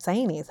don't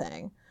say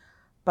anything.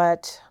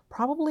 But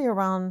probably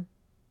around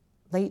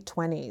late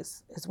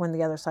 20s is when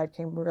the other side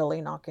came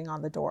really knocking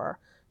on the door,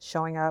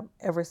 showing up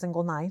every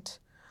single night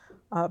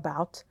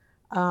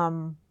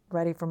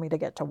ready for me to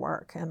get to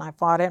work. And I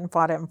fought it and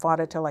fought it and fought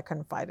it till I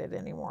couldn't fight it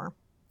anymore.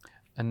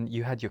 And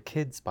you had your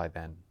kids by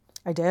then?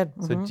 I did.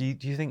 So do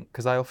you think,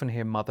 because I often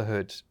hear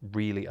motherhood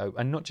really,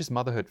 and not just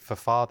motherhood, for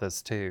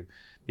fathers too,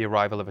 the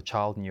arrival of a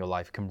child in your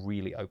life can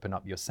really open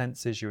up your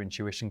senses, your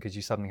intuition, because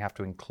you suddenly have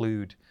to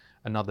include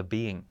another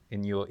being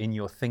in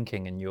your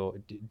thinking and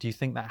do you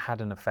think that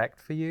had an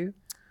effect for you?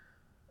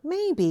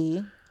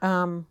 Maybe,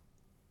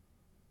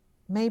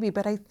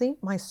 but I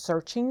think my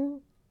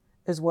searching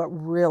is what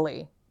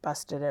really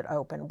busted it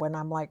open, when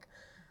I'm like,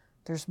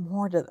 there's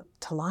more to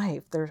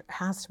life. There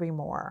has to be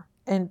more.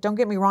 And don't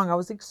get me wrong, I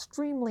was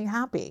extremely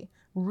happy,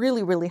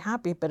 really, really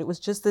happy, but it was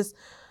just this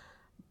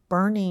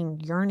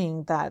burning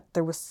yearning that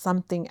there was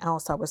something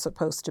else I was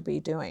supposed to be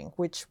doing,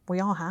 which we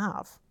all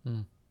have.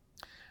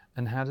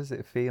 And how does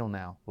it feel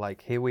now?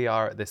 Like, here we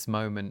are at this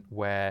moment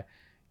where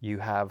you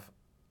have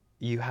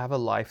a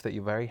life that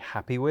you're very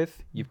happy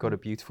with. You've got a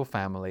beautiful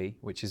family,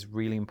 which is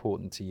really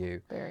important to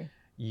you. Very.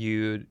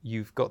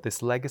 You've got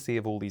this legacy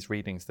of all these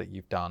readings that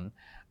you've done,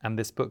 and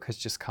this book has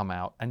just come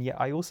out. And yet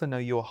I also know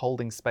you're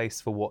holding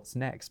space for what's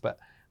next. But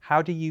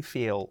how do you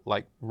feel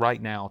like right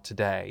now,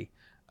 today,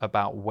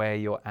 about where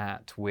you're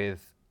at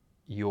with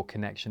your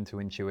connection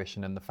to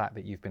intuition and the fact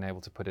that you've been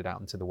able to put it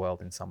out into the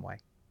world in some way?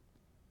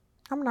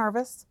 I'm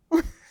nervous.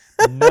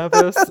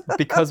 Nervous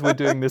because we're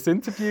doing this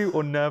interview,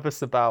 or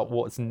nervous about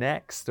what's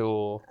next,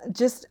 or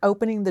Just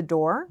opening the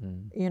door,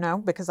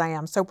 because I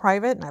am so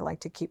private and I like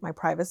to keep my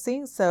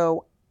privacy.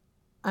 So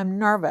I'm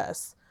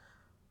nervous,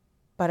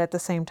 but at the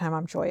same time,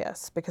 I'm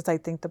joyous because I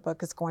think the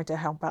book is going to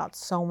help out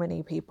so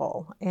many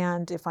people.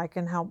 And if I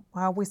can help,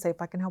 I always say,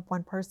 if I can help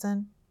one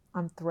person,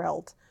 I'm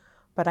thrilled.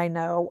 But I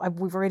know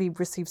we've already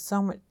received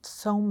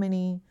so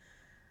many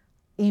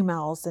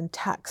emails and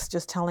texts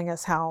just telling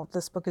us how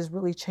this book is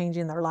really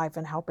changing their life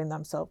and helping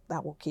them. So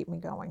that will keep me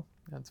going.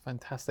 That's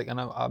fantastic. And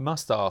I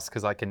must ask,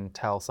 because I can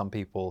tell some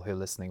people who are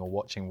listening or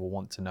watching will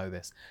want to know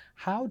this.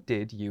 How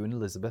did you and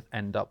Elizabeth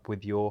end up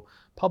with your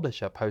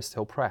publisher, Post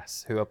Hill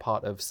Press, who are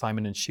part of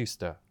Simon &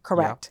 Schuster?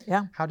 Correct.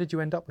 Yeah. How did you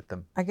end up with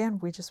them? Again,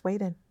 we just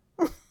waited.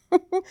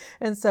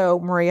 And so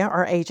Maria,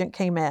 our agent,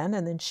 came in,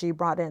 and then she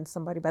brought in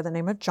somebody by the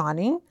name of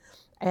Johnny.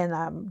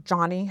 And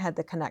Johnny had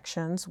the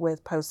connections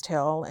with Post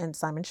Hill and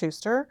Simon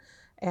Schuster.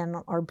 And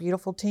our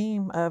beautiful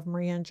team of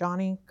Maria and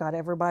Johnny got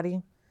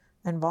everybody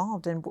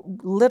involved. And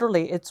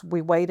literally,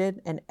 we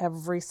waited, and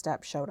every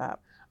step showed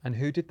up. And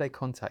who did they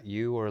contact,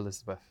 you or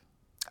Elizabeth?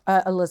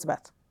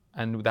 Elizabeth.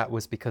 And that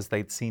was because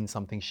they'd seen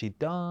something she'd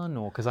done,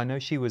 or because I know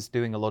she was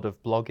doing a lot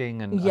of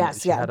blogging and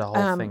Yes, she had a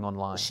whole thing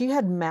online. She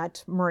had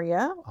met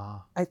Maria,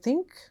 I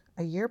think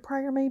a year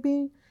prior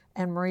maybe,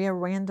 and Maria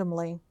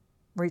randomly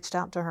reached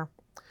out to her.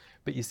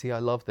 But you see, I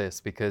love this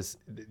because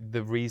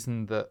the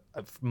reason that,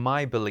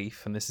 my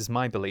belief, and this is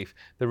my belief,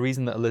 the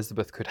reason that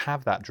Elizabeth could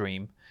have that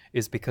dream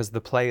is because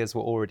the players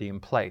were already in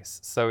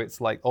place. So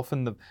it's like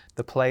often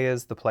the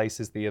players, the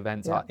places, the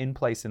events are in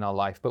place in our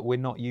life, but we're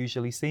not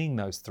usually seeing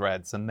those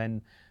threads. And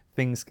then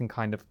things can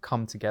kind of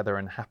come together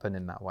and happen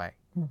in that way.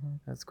 Mm-hmm.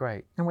 That's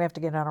great. And we have to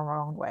get out of our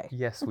own way.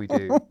 Yes, we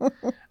do.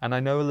 And I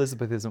know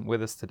Elizabeth isn't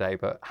with us today,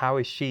 but how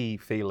is she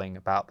feeling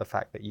about the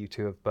fact that you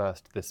two have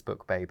birthed this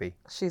book baby?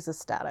 She's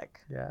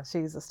ecstatic. Yeah.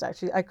 She's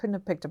ecstatic. I couldn't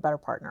have picked a better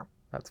partner.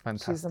 That's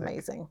fantastic. She's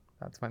amazing.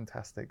 That's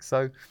fantastic.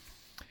 So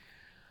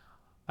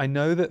I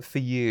know that for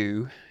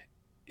you,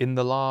 in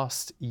the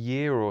last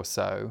year or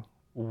so,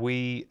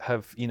 we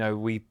have,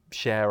 we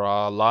share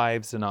our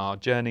lives and our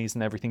journeys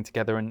and everything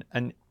together.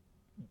 And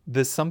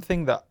there's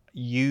something that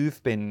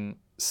you've been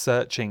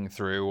searching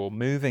through or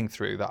moving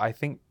through that I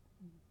think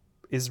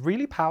is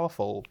really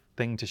powerful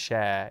thing to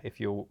share if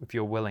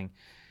you're willing.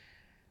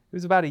 It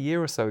was about a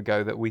year or so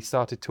ago that we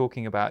started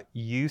talking about,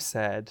 you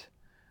said,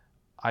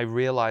 I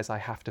realize I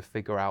have to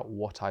figure out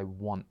what I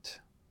want.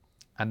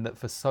 And that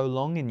for so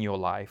long in your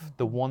life,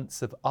 the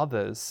wants of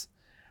others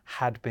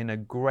had been a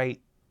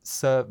great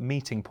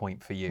meeting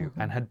point for you,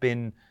 and had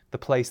been the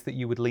place that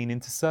you would lean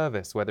into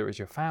service, whether it was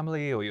your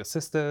family or your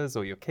sisters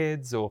or your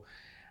kids,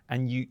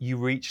 and you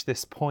reached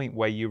this point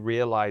where you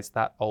realized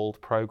that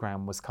old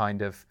program was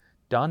kind of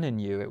done in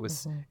you. It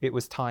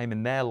was time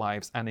in their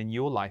lives and in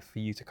your life for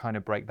you to kind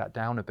of break that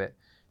down a bit.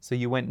 So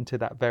you went into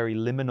that very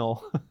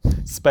liminal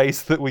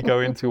space that we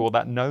go into, or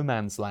that no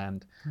man's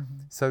land.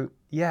 So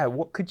yeah,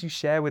 what could you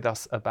share with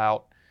us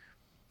about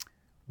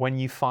when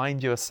you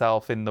find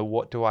yourself in the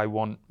what do I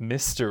want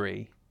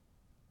mystery?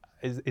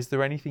 Is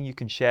there anything you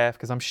can share?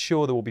 Because I'm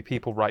sure there will be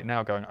people right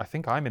now going, I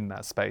think I'm in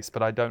that space,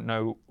 but I don't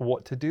know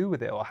what to do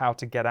with it, or how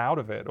to get out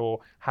of it,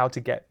 or how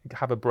to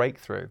have a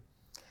breakthrough.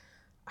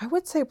 I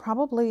would say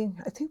probably,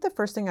 I think the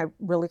first thing I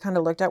really kind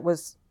of looked at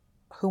was,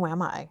 who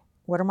am I?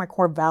 What are my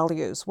core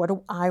values? What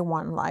do I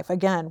want in life?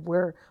 Again,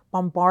 we're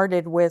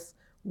bombarded with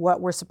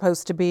what we're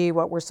supposed to be,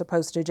 what we're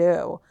supposed to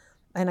do.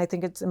 And I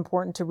think it's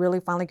important to really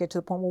finally get to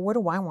the point, well, what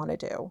do I want to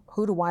do?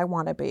 Who do I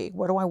want to be?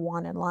 What do I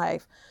want in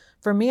life?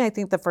 For me, I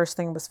think the first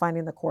thing was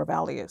finding the core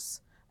values,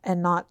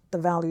 and not the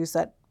values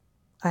that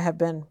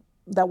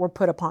that were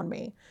put upon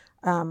me.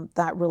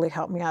 That really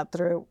helped me out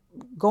through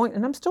going,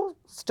 and I'm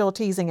still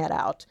teasing it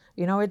out.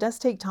 It does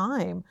take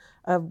time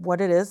of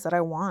what it is that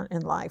I want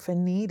in life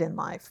and need in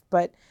life.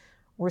 But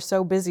we're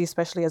so busy,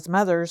 especially as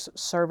mothers,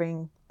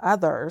 serving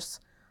others,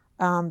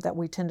 that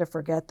we tend to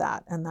forget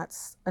that.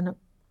 And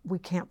we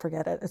can't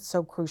forget it. It's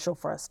so crucial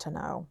for us to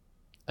know.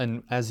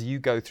 And as you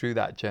go through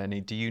that journey,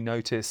 do you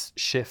notice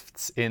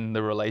shifts in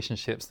the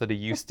relationships that are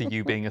used to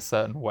you being a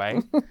certain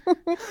way?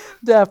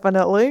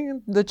 Definitely.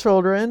 The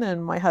children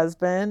and my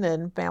husband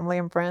and family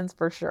and friends,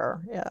 for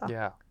sure. Yeah.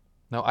 Yeah.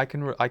 No, I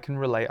can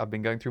relate. I've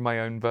been going through my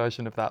own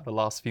version of that the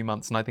last few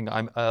months, and I think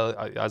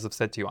as I've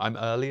said to you, I'm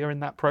earlier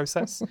in that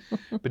process.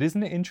 But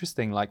isn't it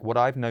interesting? Like, what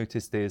I've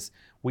noticed is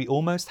we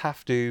almost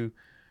have to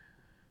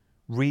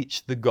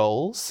reach the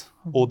goals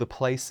or the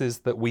places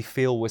that we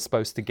feel we're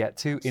supposed to get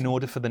to in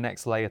order for the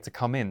next layer to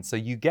come in. So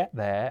you get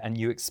there and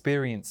you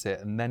experience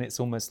it, and then it's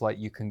almost like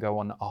you can go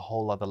on a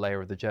whole other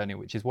layer of the journey,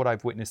 which is what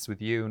I've witnessed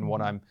with you and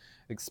what I'm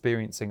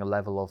experiencing a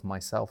level of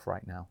myself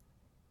right now.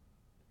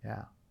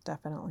 Yeah.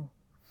 Definitely.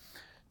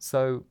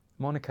 So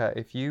Monica,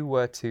 if you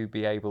were to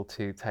be able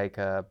to take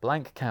a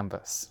blank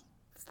canvas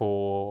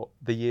for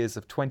the years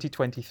of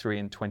 2023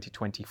 and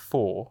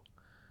 2024,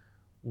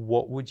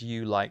 what would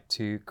you like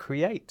to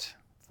create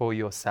for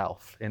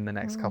yourself in the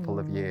next couple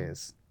of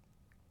years?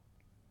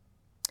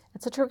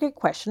 It's a tricky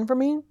question for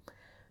me,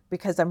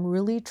 because I'm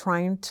really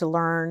trying to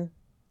learn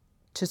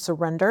to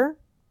surrender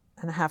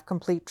and have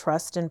complete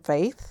trust and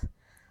faith.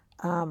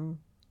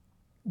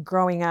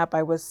 Growing up,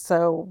 I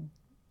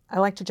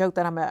like to joke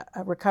that I'm a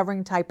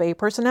recovering type A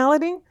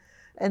personality.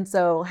 And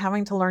so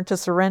having to learn to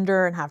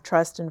surrender and have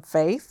trust and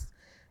faith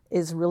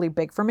is really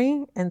big for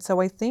me. And so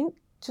I think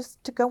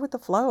just to go with the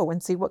flow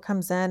and see what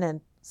comes in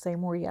and say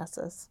more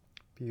yeses.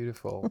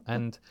 Beautiful.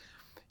 And,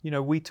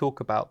 we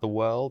talk about the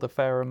world a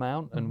fair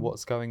amount and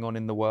what's going on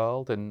in the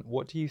world. And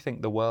what do you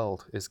think the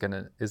world is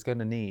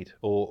gonna need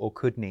or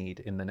could need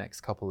in the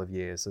next couple of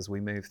years as we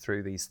move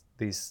through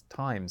these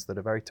times that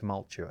are very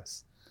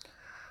tumultuous?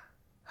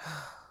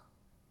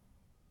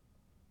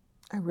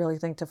 I really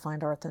think to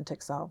find our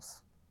authentic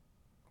selves.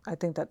 I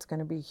think that's going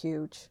to be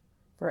huge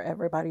for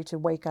everybody to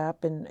wake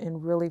up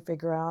and really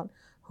figure out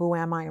who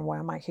am I and why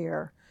am I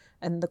here.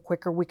 And the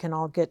quicker we can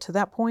all get to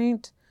that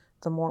point,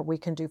 the more we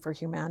can do for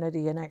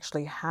humanity and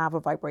actually have a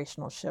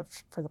vibrational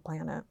shift for the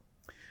planet.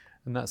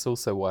 And that's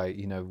also why,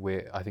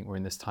 I think we're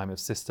in this time of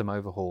system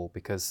overhaul,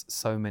 because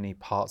so many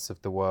parts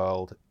of the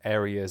world,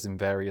 areas in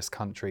various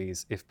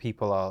countries, if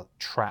people are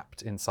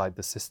trapped inside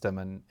the system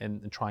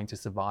and trying to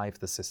survive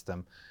the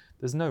system,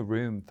 there's no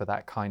room for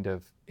that kind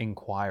of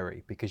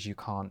inquiry because you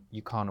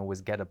can't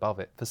always get above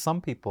it. For some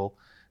people,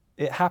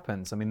 it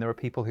happens. I mean, there are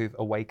people who've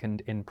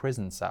awakened in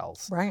prison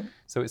cells. Right.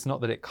 So it's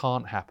not that it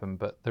can't happen,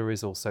 but there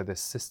is also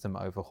this system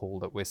overhaul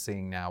that we're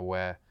seeing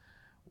now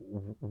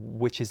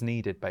which is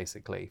needed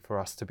basically for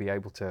us to be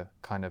able to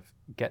kind of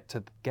get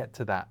to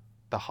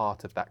the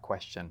heart of that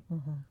question.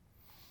 Mm-hmm.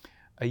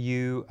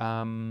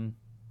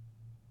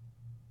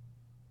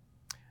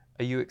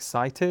 Are you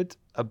excited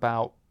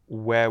about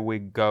where we're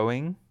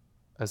going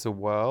as a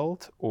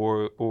world,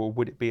 or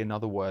would it be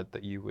another word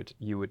that you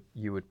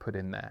would put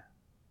in there?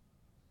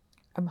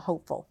 I'm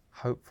hopeful.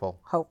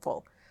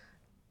 Hopeful.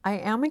 I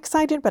am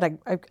excited, but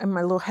I'm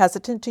a little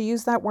hesitant to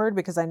use that word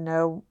because I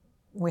know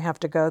we have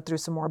to go through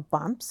some more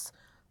bumps.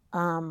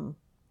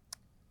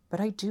 But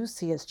I do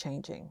see us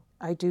changing.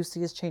 I do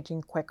see us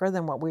changing quicker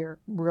than what we're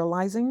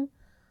realizing.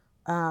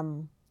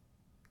 But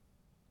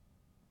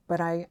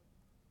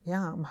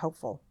I'm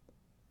hopeful.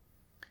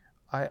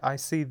 I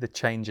see the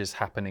changes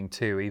happening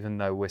too, even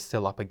though we're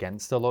still up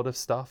against a lot of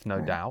stuff,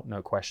 no doubt,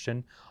 no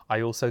question.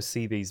 I also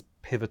see these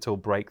pivotal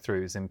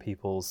breakthroughs in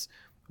people's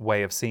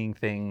way of seeing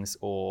things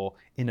or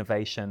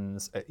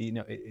innovations.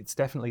 It's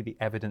definitely, the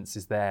evidence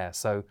is there.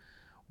 So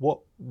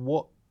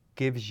what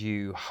gives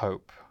you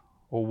hope,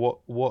 or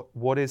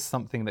what is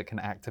something that can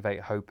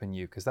activate hope in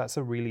you? Because that's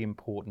a really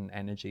important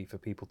energy for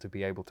people to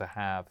be able to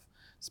have,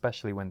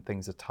 especially when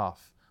things are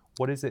tough.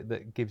 What is it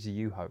that gives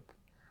you hope?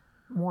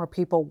 More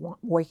people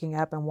waking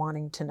up and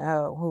wanting to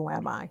know, who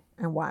am I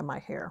and why am I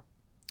here?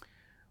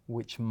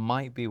 Which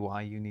might be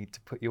why you need to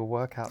put your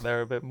work out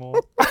there a bit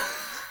more.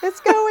 It's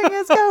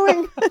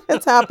going.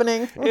 It's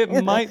happening.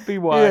 It might be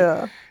why.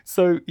 Yeah.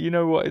 So you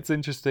know what? It's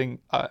interesting.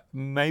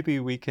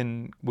 Maybe we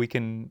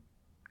can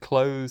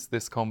close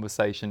this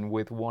conversation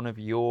with one of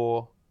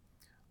your,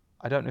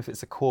 I don't know if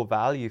it's a core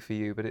value for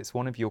you, but it's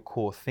one of your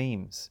core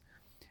themes.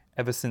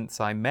 Ever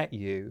since I met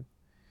you,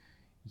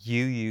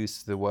 you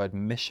used the word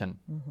mission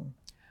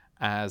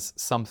as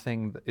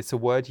something. It's a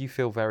word you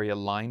feel very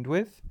aligned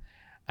with,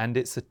 and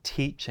it's a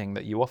teaching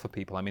that you offer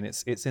people. I mean,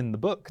 it's in the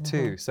book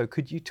too. So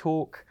could you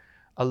talk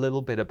a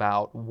little bit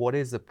about what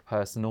is a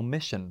personal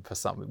mission for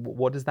someone?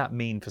 What does that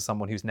mean for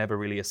someone who's never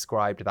really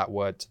ascribed that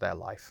word to their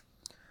life?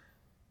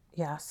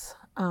 Yes,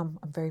 I'm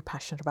very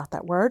passionate about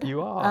that word.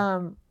 You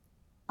are.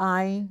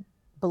 I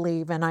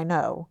believe and I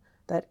know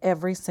that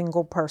every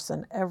single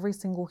person, every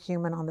single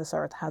human on this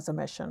earth has a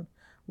mission.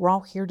 We're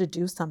all here to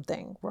do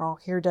something. We're all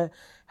here to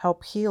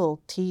help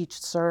heal, teach,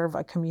 serve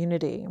a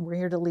community, and we're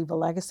here to leave a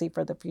legacy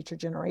for the future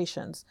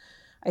generations.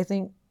 I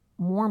think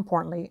more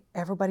importantly,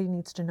 everybody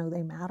needs to know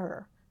they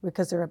matter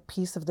because they're a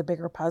piece of the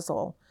bigger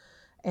puzzle.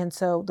 And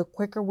so the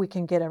quicker we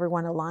can get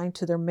everyone aligned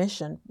to their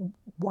mission,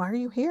 why are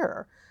you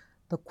here?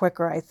 The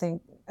quicker I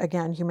think,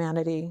 again,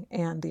 humanity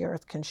and the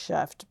earth can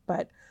shift.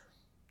 But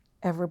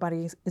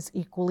everybody is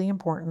equally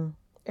important.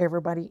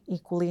 Everybody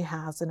equally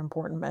has an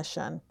important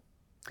mission.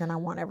 And I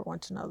want everyone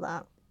to know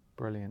that.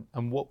 Brilliant.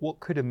 And what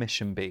could a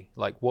mission be?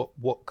 Like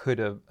what could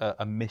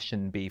a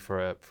mission be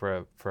for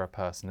a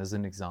person, as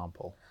an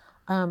example?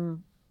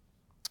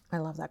 I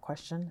love that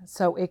question.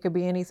 So it could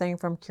be anything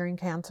from curing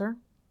cancer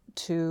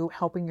to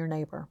helping your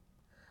neighbor.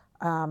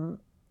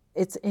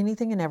 It's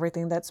anything and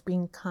everything that's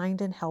being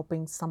kind and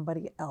helping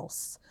somebody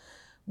else.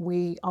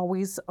 We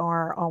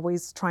are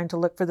always trying to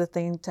look for the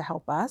thing to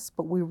help us,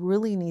 but we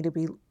really need to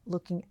be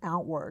looking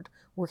outward.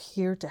 We're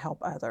here to help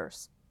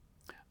others.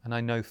 And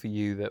I know for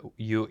you that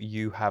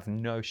you have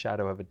no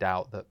shadow of a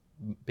doubt that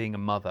being a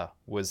mother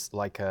was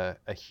like a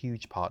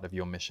huge part of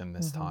your mission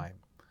this time.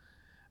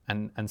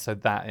 And so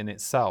that in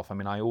itself, I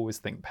mean, I always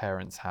think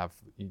parents have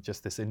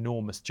just this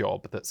enormous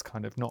job that's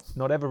kind of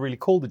not ever really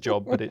called a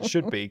job, but it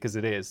should be, because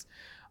it is.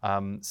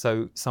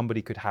 So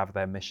somebody could have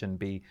their mission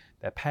be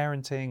their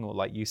parenting, or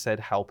like you said,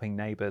 helping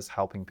neighbors,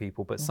 helping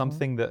people, but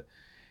something that,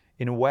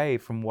 in a way,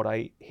 from what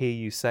I hear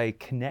you say,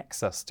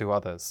 connects us to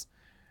others.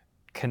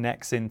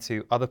 connects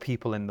into other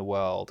people in the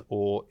world,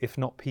 or if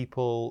not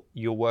people,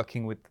 you're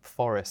working with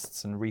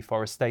forests and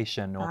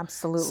reforestation, or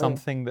Absolutely.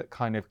 something that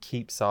kind of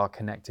keeps our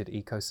connected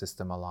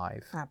ecosystem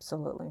alive.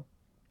 Absolutely.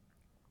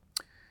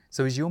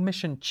 So is your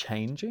mission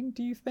changing,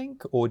 do you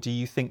think? Or do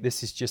you think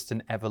this is just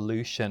an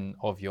evolution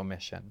of your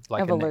mission?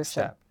 Like Evolution, a next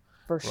step?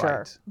 for sure.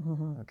 Right.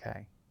 Mm-hmm.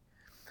 Okay.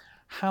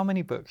 How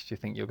many books do you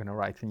think you're going to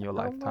write in your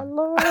lifetime?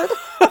 Oh, my Lord.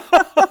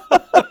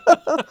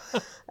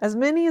 As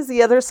many as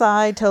the other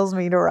side tells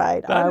me to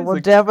write. I will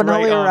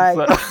definitely write.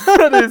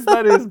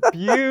 That is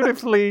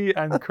beautifully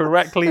and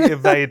correctly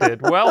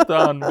evaded. Well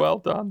done. Well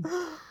done.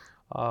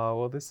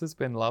 Well, this has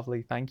been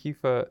lovely. Thank you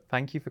for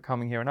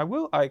coming here. And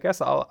I'll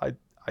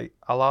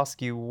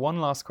ask you one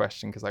last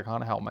question because I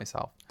can't help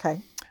myself.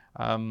 Okay.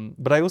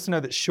 But I also know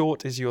that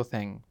short is your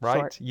thing, right?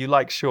 Short. You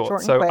like short. Short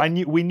and so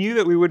quick. we knew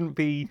that we wouldn't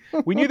be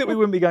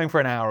going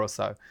for an hour or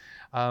so.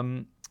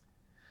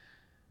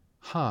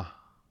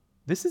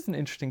 This is an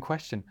interesting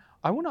question.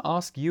 I want to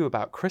ask you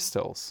about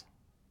crystals.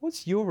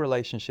 What's your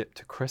relationship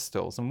to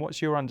crystals, and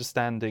what's your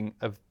understanding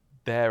of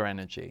their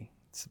energy?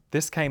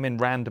 This came in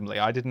randomly.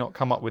 I did not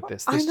come up with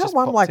this. I know.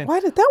 I'm like, why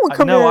did that one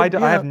come in? No, I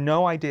have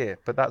no idea,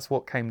 but that's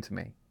what came to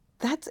me.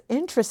 That's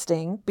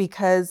interesting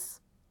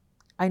because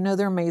I know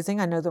they're amazing.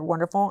 I know they're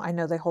wonderful. I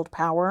know they hold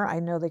power. I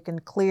know they can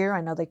clear.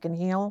 I know they can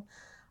heal.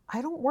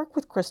 I don't work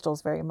with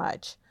crystals very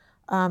much.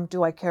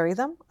 Do I carry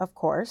them? Of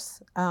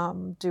course.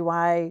 Do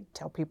I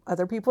tell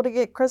other people to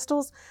get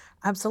crystals?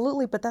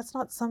 Absolutely. But that's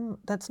not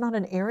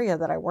an area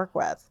that I work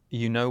with.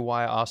 You know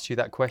why I asked you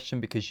that question?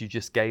 Because you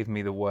just gave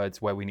me the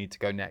words where we need to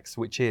go next,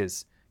 which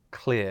is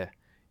clear.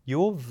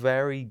 You're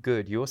very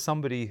good. You're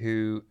somebody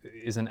who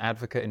is an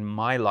advocate in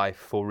my life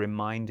for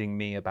reminding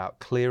me about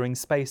clearing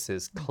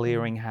spaces,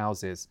 clearing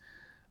houses.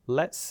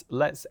 Let's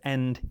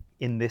end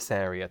in this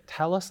area.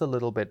 Tell us a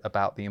little bit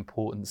about the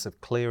importance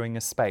of clearing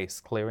a space,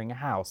 clearing a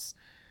house,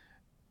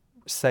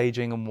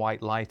 saging and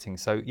white lighting.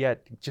 So yeah,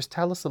 just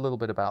tell us a little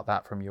bit about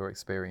that from your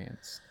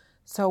experience.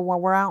 So while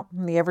we're out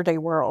in the everyday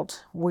world,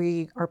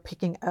 we are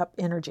picking up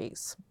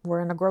energies.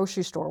 We're in a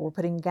grocery store, we're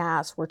putting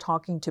gas, we're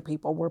talking to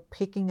people, we're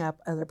picking up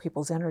other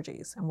people's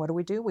energies. And what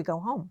do? We go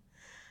home.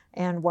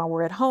 And while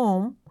we're at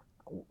home,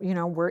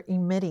 we're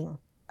emitting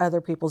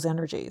other people's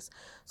energies.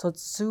 So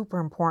it's super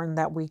important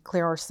that we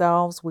clear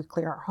ourselves, we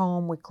clear our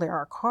home, we clear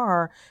our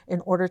car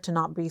in order to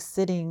not be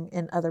sitting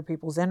in other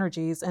people's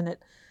energies. And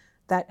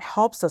that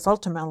helps us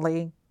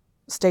ultimately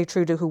stay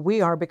true to who we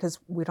are because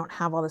we don't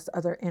have all this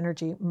other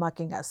energy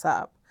mucking us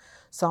up.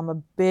 So I'm a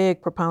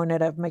big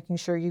proponent of making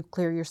sure you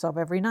clear yourself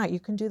every night.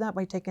 You can do that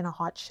by taking a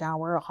hot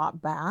shower, a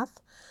hot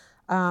bath,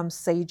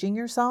 saging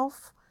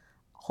yourself,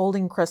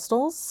 holding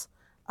crystals,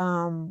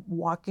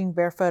 walking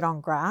barefoot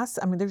on grass.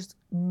 I mean, there's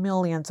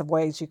millions of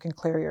ways you can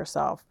clear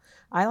yourself.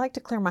 I like to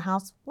clear my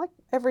house like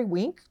every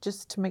week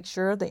just to make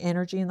sure the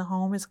energy in the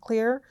home is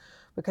clear,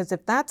 because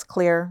if that's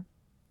clear,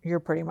 you're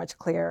pretty much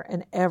clear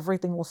and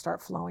everything will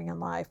start flowing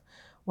in life.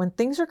 When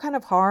things are kind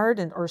of hard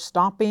or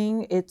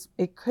stopping, it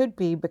could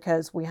be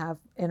because we have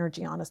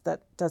energy on us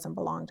that doesn't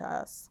belong to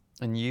us.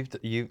 And you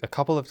a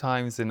couple of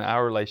times in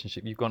our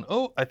relationship, you've gone,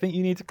 oh, I think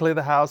you need to clear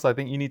the house. I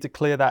think you need to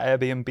clear that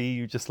Airbnb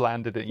you just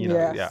landed in,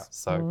 Yes. Yeah.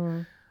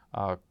 So,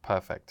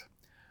 perfect.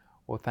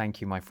 Well,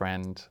 thank you, my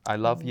friend. I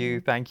love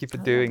you. Thank you for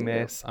doing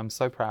this. I'm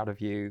so proud of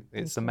you.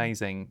 It's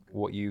amazing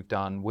what you've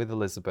done with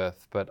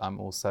Elizabeth, but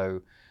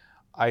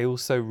I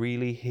also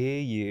really hear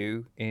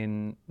you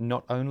in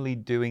not only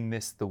doing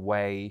this the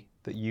way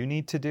that you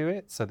need to do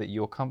it so that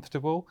you're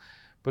comfortable,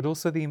 but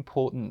also the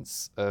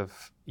importance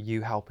of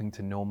you helping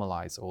to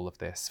normalize all of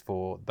this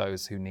for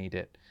those who need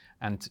it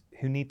and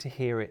who need to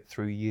hear it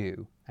through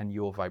you and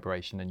your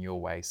vibration and your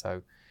way.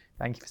 So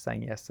thank you for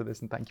saying yes to this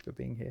and thank you for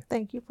being here.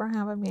 Thank you for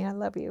having me. I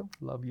love you.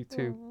 Love you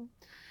too.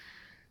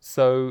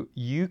 So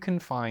you can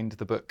find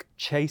the book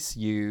Chase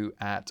You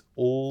at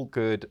all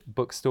good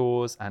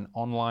bookstores and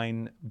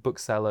online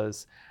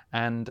booksellers.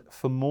 And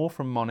for more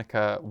from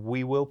Monica,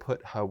 we will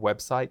put her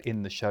website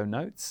in the show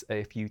notes.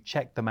 If you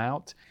check them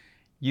out,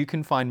 you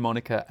can find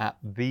Monica at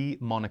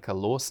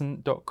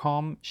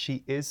themonicalawson.com.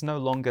 She is no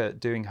longer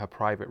doing her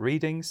private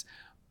readings,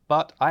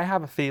 but I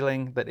have a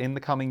feeling that in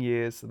the coming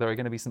years, there are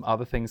going to be some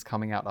other things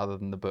coming out other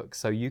than the book.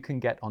 So you can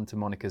get onto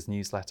Monica's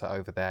newsletter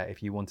over there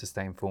if you want to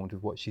stay informed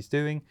with what she's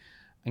doing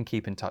and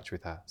keep in touch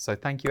with her. So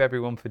thank you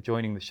everyone for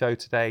joining the show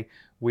today.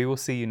 We will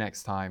see you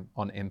next time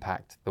on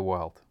Impact the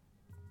World.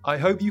 I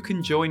hope you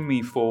can join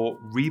me for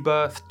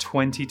Rebirth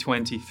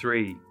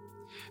 2023.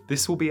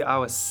 This will be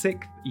our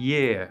 6th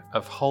year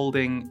of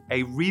holding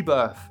a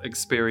rebirth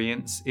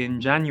experience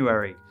in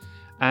January.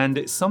 And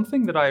it's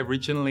something that I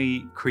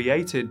originally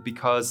created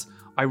because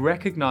I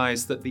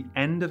recognize that the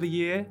end of a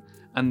year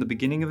and the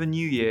beginning of a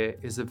new year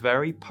is a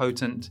very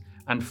potent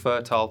and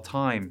fertile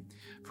time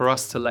for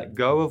us to let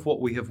go of what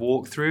we have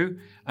walked through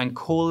and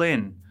call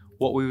in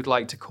what we would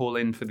like to call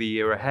in for the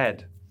year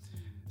ahead.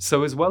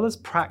 So as well as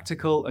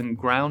practical and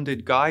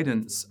grounded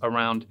guidance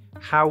around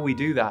how we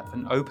do that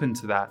and open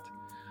to that,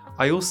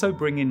 I also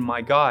bring in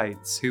my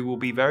guides who will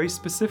be very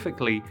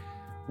specifically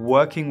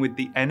working with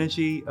the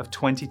energy of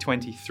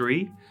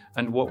 2023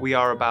 and what we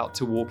are about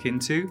to walk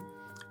into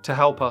to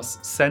help us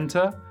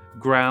center,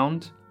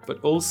 ground, but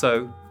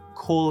also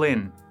call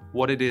in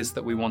what it is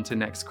that we want to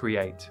next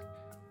create.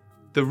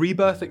 The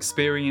rebirth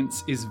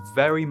experience is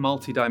very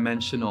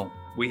multidimensional.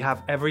 We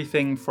have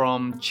everything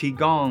from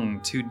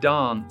Qigong to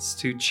dance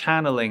to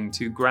channeling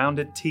to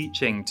grounded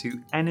teaching to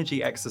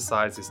energy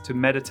exercises to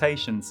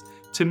meditations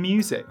to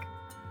music.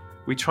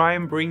 We try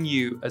and bring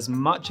you as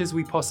much as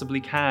we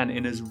possibly can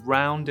in as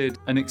rounded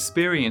an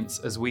experience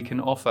as we can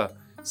offer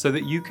so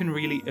that you can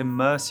really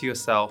immerse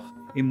yourself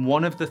in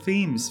one of the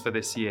themes for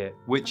this year,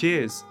 which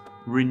is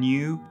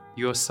renew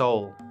your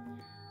soul.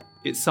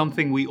 It's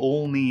something we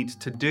all need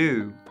to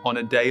do on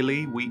a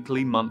daily,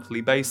 weekly,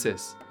 monthly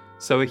basis.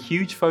 So a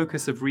huge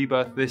focus of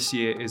Rebirth this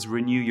year is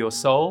renew your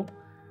soul,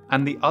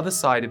 and the other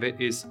side of it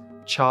is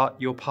chart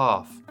your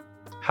path,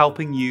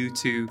 helping you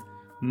to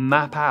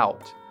map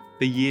out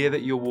the year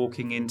that you're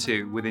walking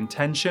into with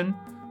intention,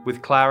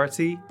 with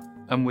clarity,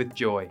 and with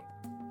joy.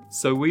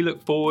 So we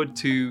look forward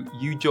to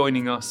you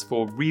joining us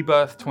for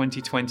Rebirth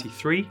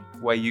 2023,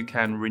 where you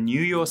can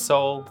renew your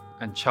soul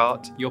and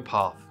chart your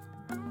path.